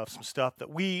part of some stuff that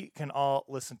we can all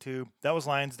listen to. That was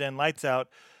Lion's Den, Lights Out.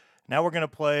 Now we're going to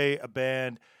play a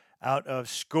band out of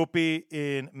Skopje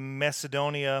in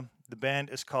Macedonia. The band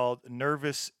is called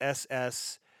Nervous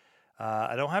SS.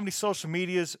 I don't have any social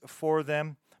medias for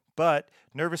them, but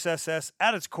Nervous SS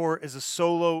at its core is a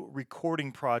solo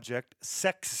recording project.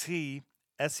 Sexy,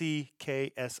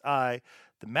 S-E-K-S-I,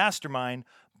 the mastermind,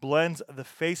 blends the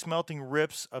face-melting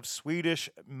riffs of Swedish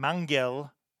Mangel,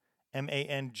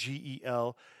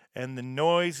 M-A-N-G-E-L, and the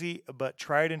noisy but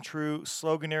tried and true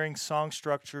sloganeering song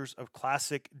structures of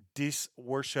classic Dis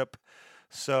Worship.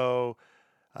 So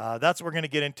that's what we're going to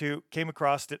get into. Came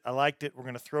across it. I liked it. We're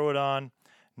going to throw it on.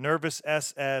 Nervous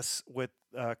SS with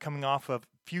coming off of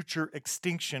Future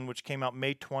Extinction, which came out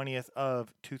May 20th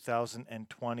of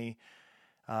 2020.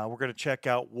 We're going to check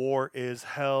out War is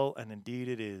Hell, and indeed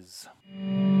it is.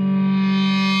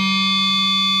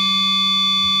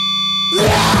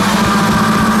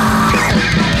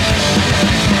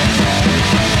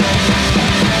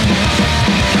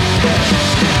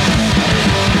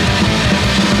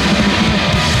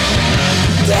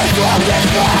 This world is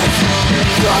flat,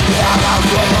 from the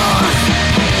house of us.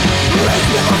 Rich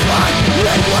people fight,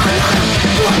 rich one life.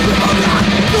 Poor people die,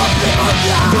 poor people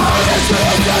die. God is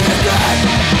yours and is dead.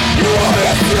 War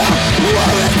is real,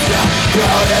 war is real.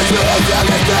 God is yours and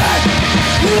is dead.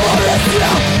 War is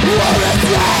real, war is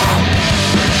real.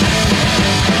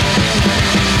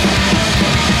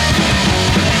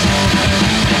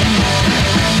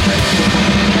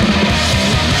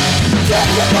 Dead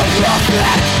people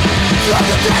profit from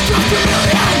the death of the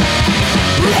million.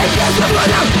 Live as a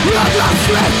winner, love of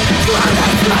strength. Sword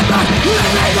and sniper,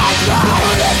 living on fire.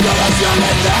 War is solution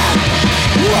is dead.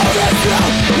 War is real,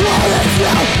 war is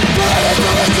real. War is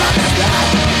solution is dead.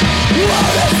 War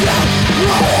is real,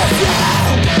 war is real.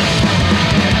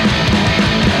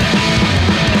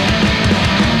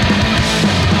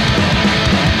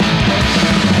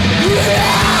 Yeah,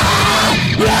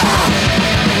 yeah.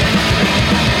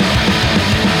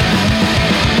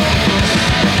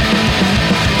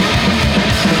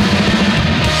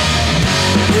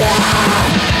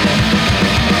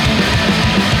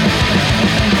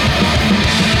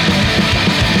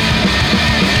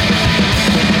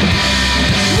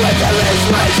 When there is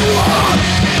wage war,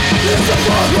 this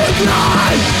support will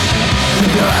die. If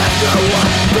you have no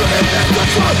one to defend the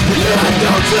truth, you have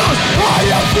no choice. All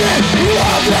you fear,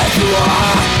 warless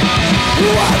war.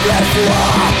 Warless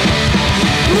war.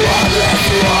 Warless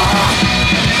war.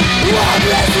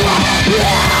 Warless war.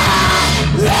 Yeah,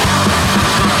 yeah.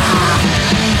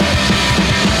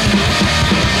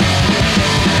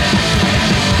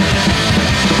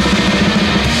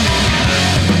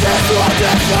 That's what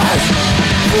this is.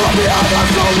 From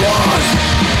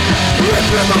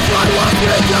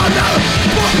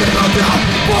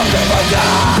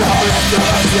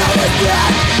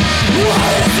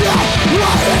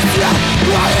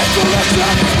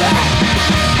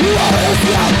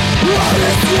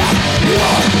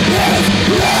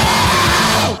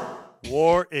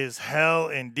War is hell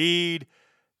indeed.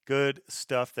 Good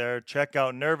stuff there. Check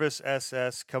out Nervous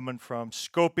SS coming from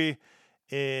Skopje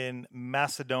in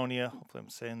Macedonia. Hopefully I'm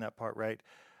saying that part right.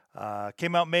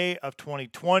 Came out May of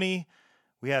 2020.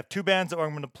 We have two bands that we're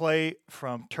going to play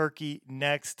from Turkey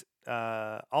next.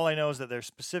 All I know is that they're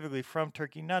specifically from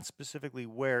Turkey, not specifically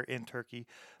where in Turkey,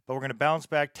 but we're going to bounce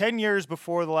back 10 years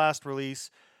before the last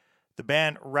release. The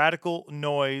band Radical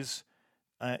Noise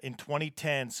in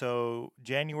 2010, so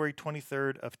January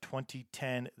 23rd of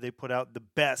 2010, they put out The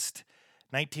Best,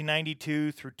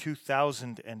 1992 through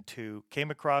 2002. Came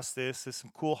across this. There's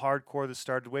some cool hardcore that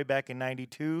started way back in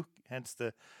 92, hence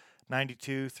the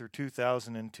 92 through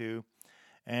 2002.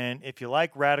 And if you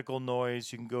like Radical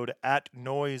Noise, you can go to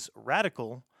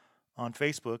 @NoiseRadical on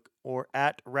Facebook or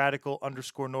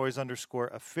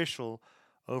 @radical_noise_official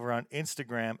over on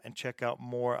Instagram and check out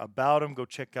more about them. Go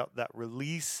check out that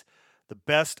release, The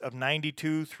Best of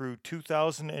 92 through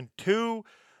 2002.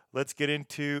 Let's get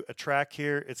into a track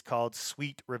here. It's called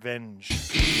Sweet Revenge.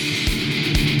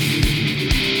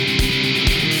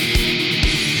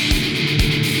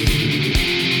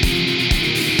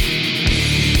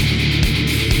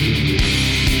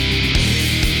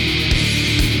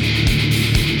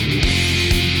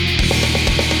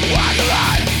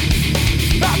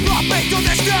 To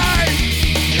this day,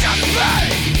 just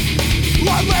me.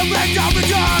 What will make every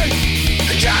day?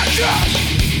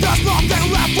 There's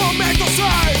nothing left for me to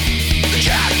say.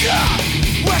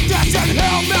 With this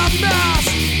inhuman mass,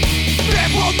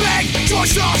 people make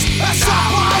choices and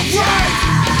separate.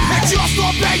 It's just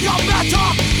not being a matter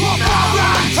of love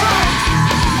and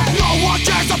hate. No one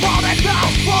cares about it now,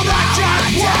 but I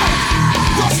can't wait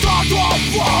to start off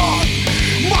war.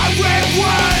 My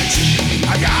revenge.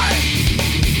 I got it.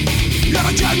 Yet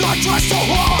I cannot try so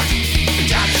hard.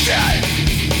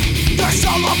 They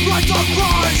celebrate the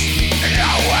Christ.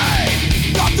 No way.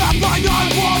 Not that my I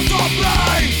want to be.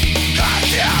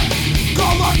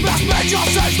 Come on, best make your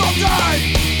sense of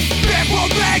day. People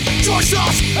make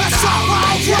choices and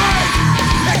separate.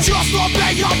 It's just not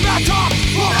being a matter of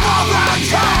love and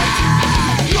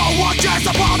hate. No one cares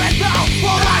about it now,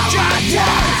 but I can't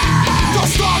wait to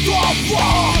start off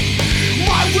war.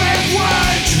 My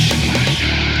revenge.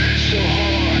 So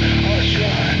hard, I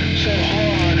try, so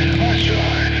hard, I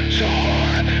try, so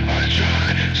hard, I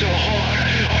try, so hard,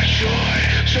 I try,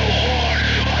 so hard,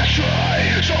 I try,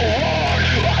 so hard, I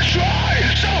try, so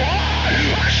hard, I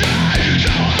try, so hard, I try, so hard,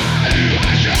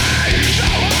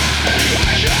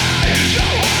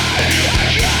 I try, so hard, I try,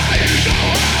 so hard, I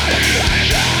try,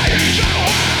 so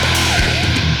hard,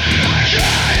 I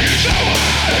try, so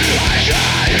hard, I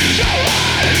try, so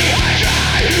hard, I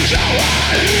try, so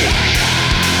hard, I try.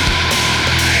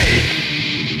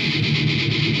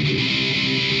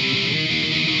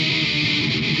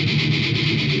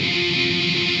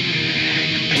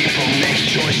 People make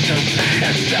choices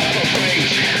and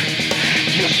separate.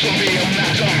 Used to be a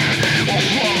matter of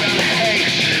love and hate.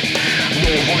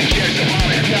 No one cares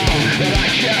about it now, but I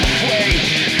can't wait.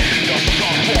 The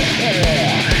start of war,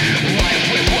 life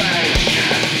with rage.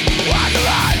 I'm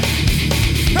alive.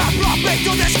 I'm dropping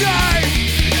to this day.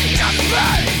 Just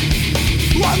me.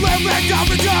 I'm living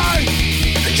every day.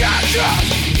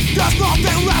 There's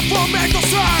nothing left for me to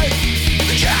say.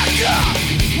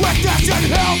 With this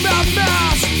inhuman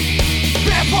mass,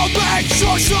 people make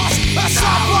choices and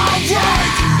separate.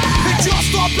 It's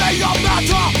just not being a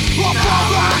matter of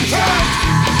love and hate.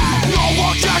 No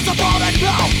one cares about it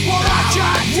now, but I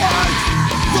can't wait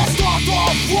to start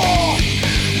off war.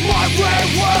 My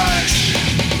revenge.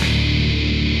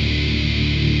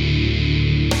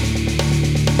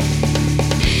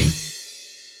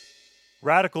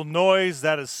 Radical Noise,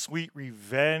 that is Sweet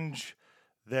Revenge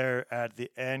there at the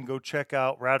end. Go check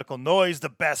out Radical Noise, the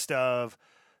best of,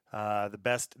 the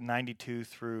best 92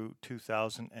 through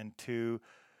 2002.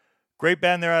 Great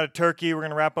band there out of Turkey. We're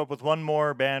going to wrap up with one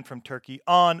more band from Turkey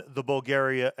on the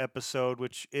Bulgaria episode,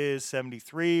 which is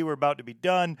 73. We're about to be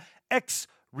done. X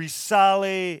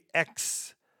Risale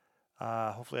X.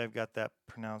 Hopefully I've got that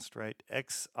pronounced right.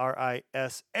 Xrisale,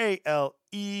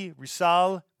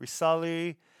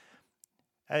 Risale.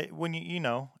 When you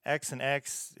know, X and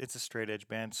X, it's a straight edge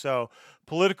band. So,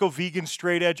 political, vegan,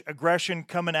 straight edge aggression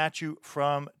coming at you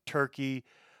from Turkey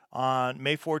on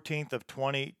May 14th of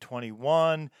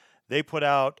 2021. They put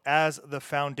out As the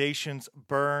Foundations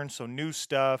Burn, so new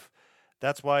stuff.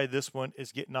 That's why this one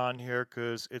is getting on here,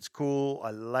 because it's cool.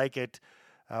 I like it.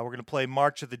 We're going to play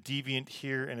March of the Deviant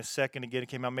here in a second. Again, it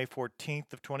came out May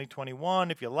 14th of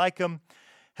 2021. If you like them,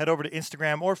 head over to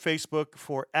Instagram or Facebook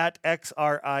for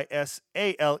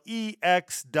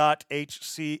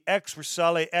 @XRISALEX.HC,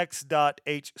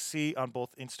 xrisalex.hc on both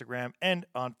Instagram and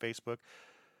on Facebook.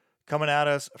 Coming at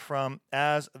us from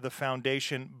As the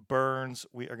Foundation Burns,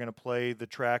 we are going to play the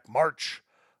track March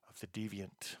of the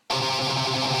Deviant.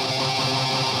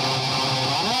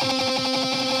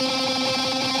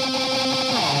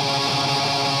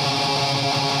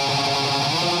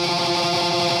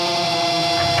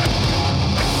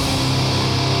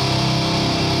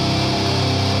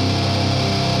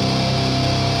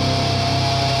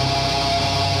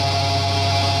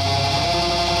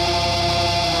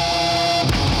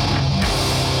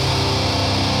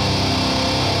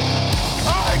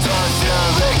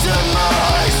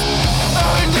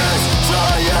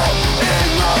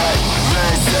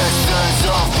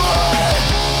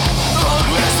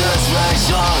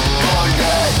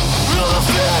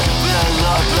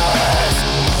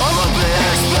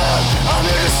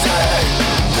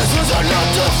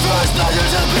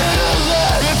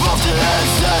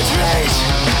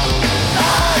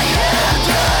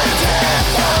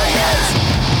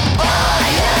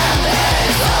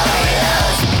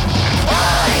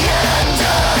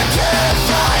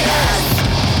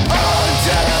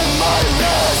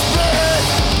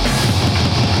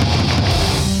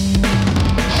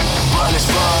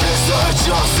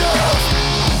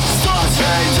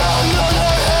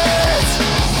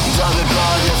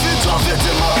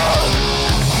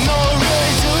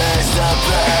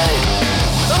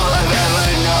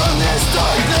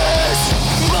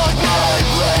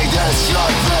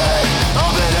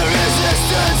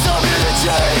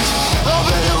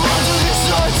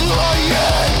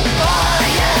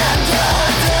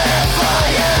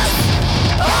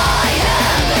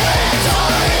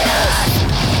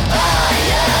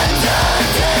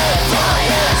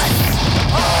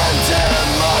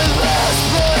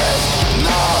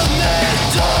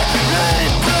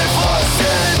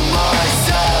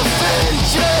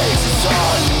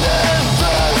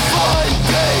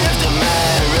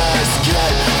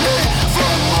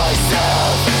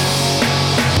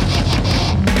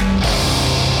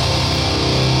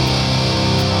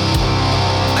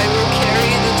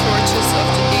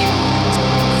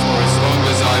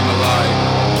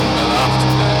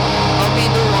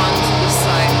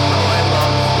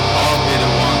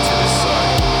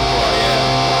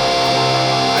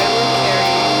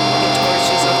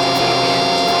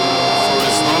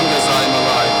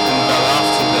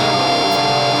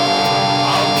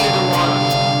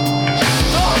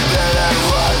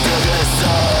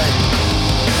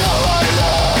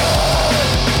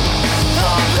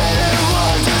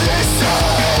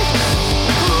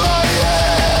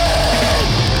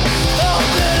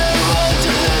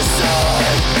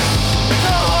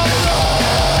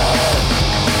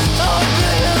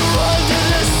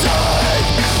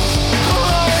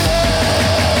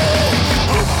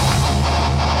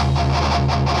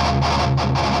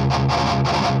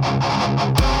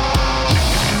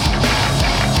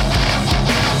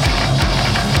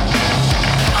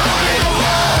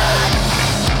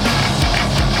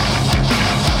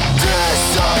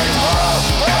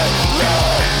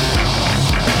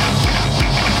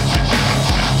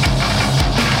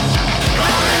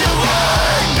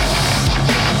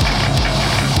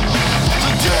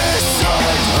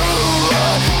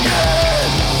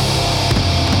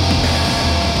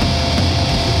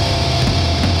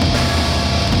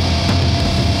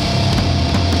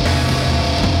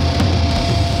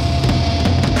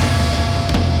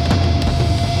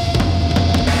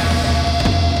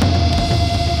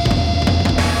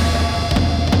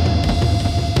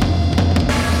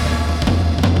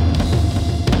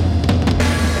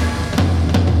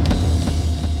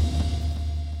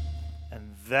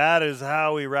 That is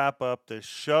how we wrap up the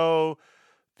show.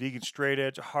 Vegan straight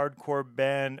edge hardcore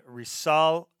band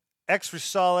Risal X,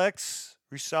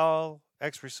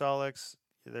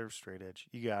 they're straight edge.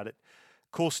 You got it.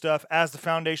 Cool stuff. As the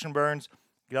Foundation Burns,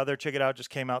 get out there, check it out. Just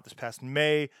came out this past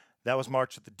May. That was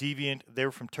March of the Deviant. They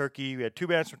were from Turkey. We had 2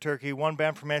 bands from Turkey, 1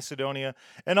 band from Macedonia,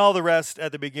 and all the rest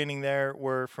at the beginning there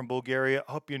were from Bulgaria.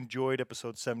 I hope you enjoyed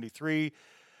episode 73.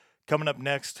 Coming up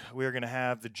next, we're going to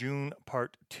have the June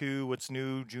Part 2, What's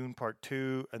New, June Part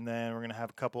 2, and then we're going to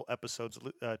have a couple episodes,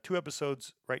 2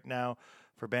 episodes right now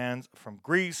for bands from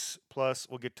Greece, plus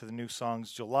we'll get to the new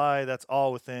songs July. That's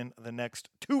all within the next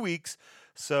 2 weeks,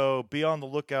 so be on the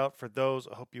lookout for those.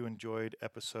 I hope you enjoyed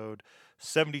episode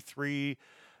 73.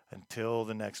 Until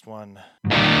the next one.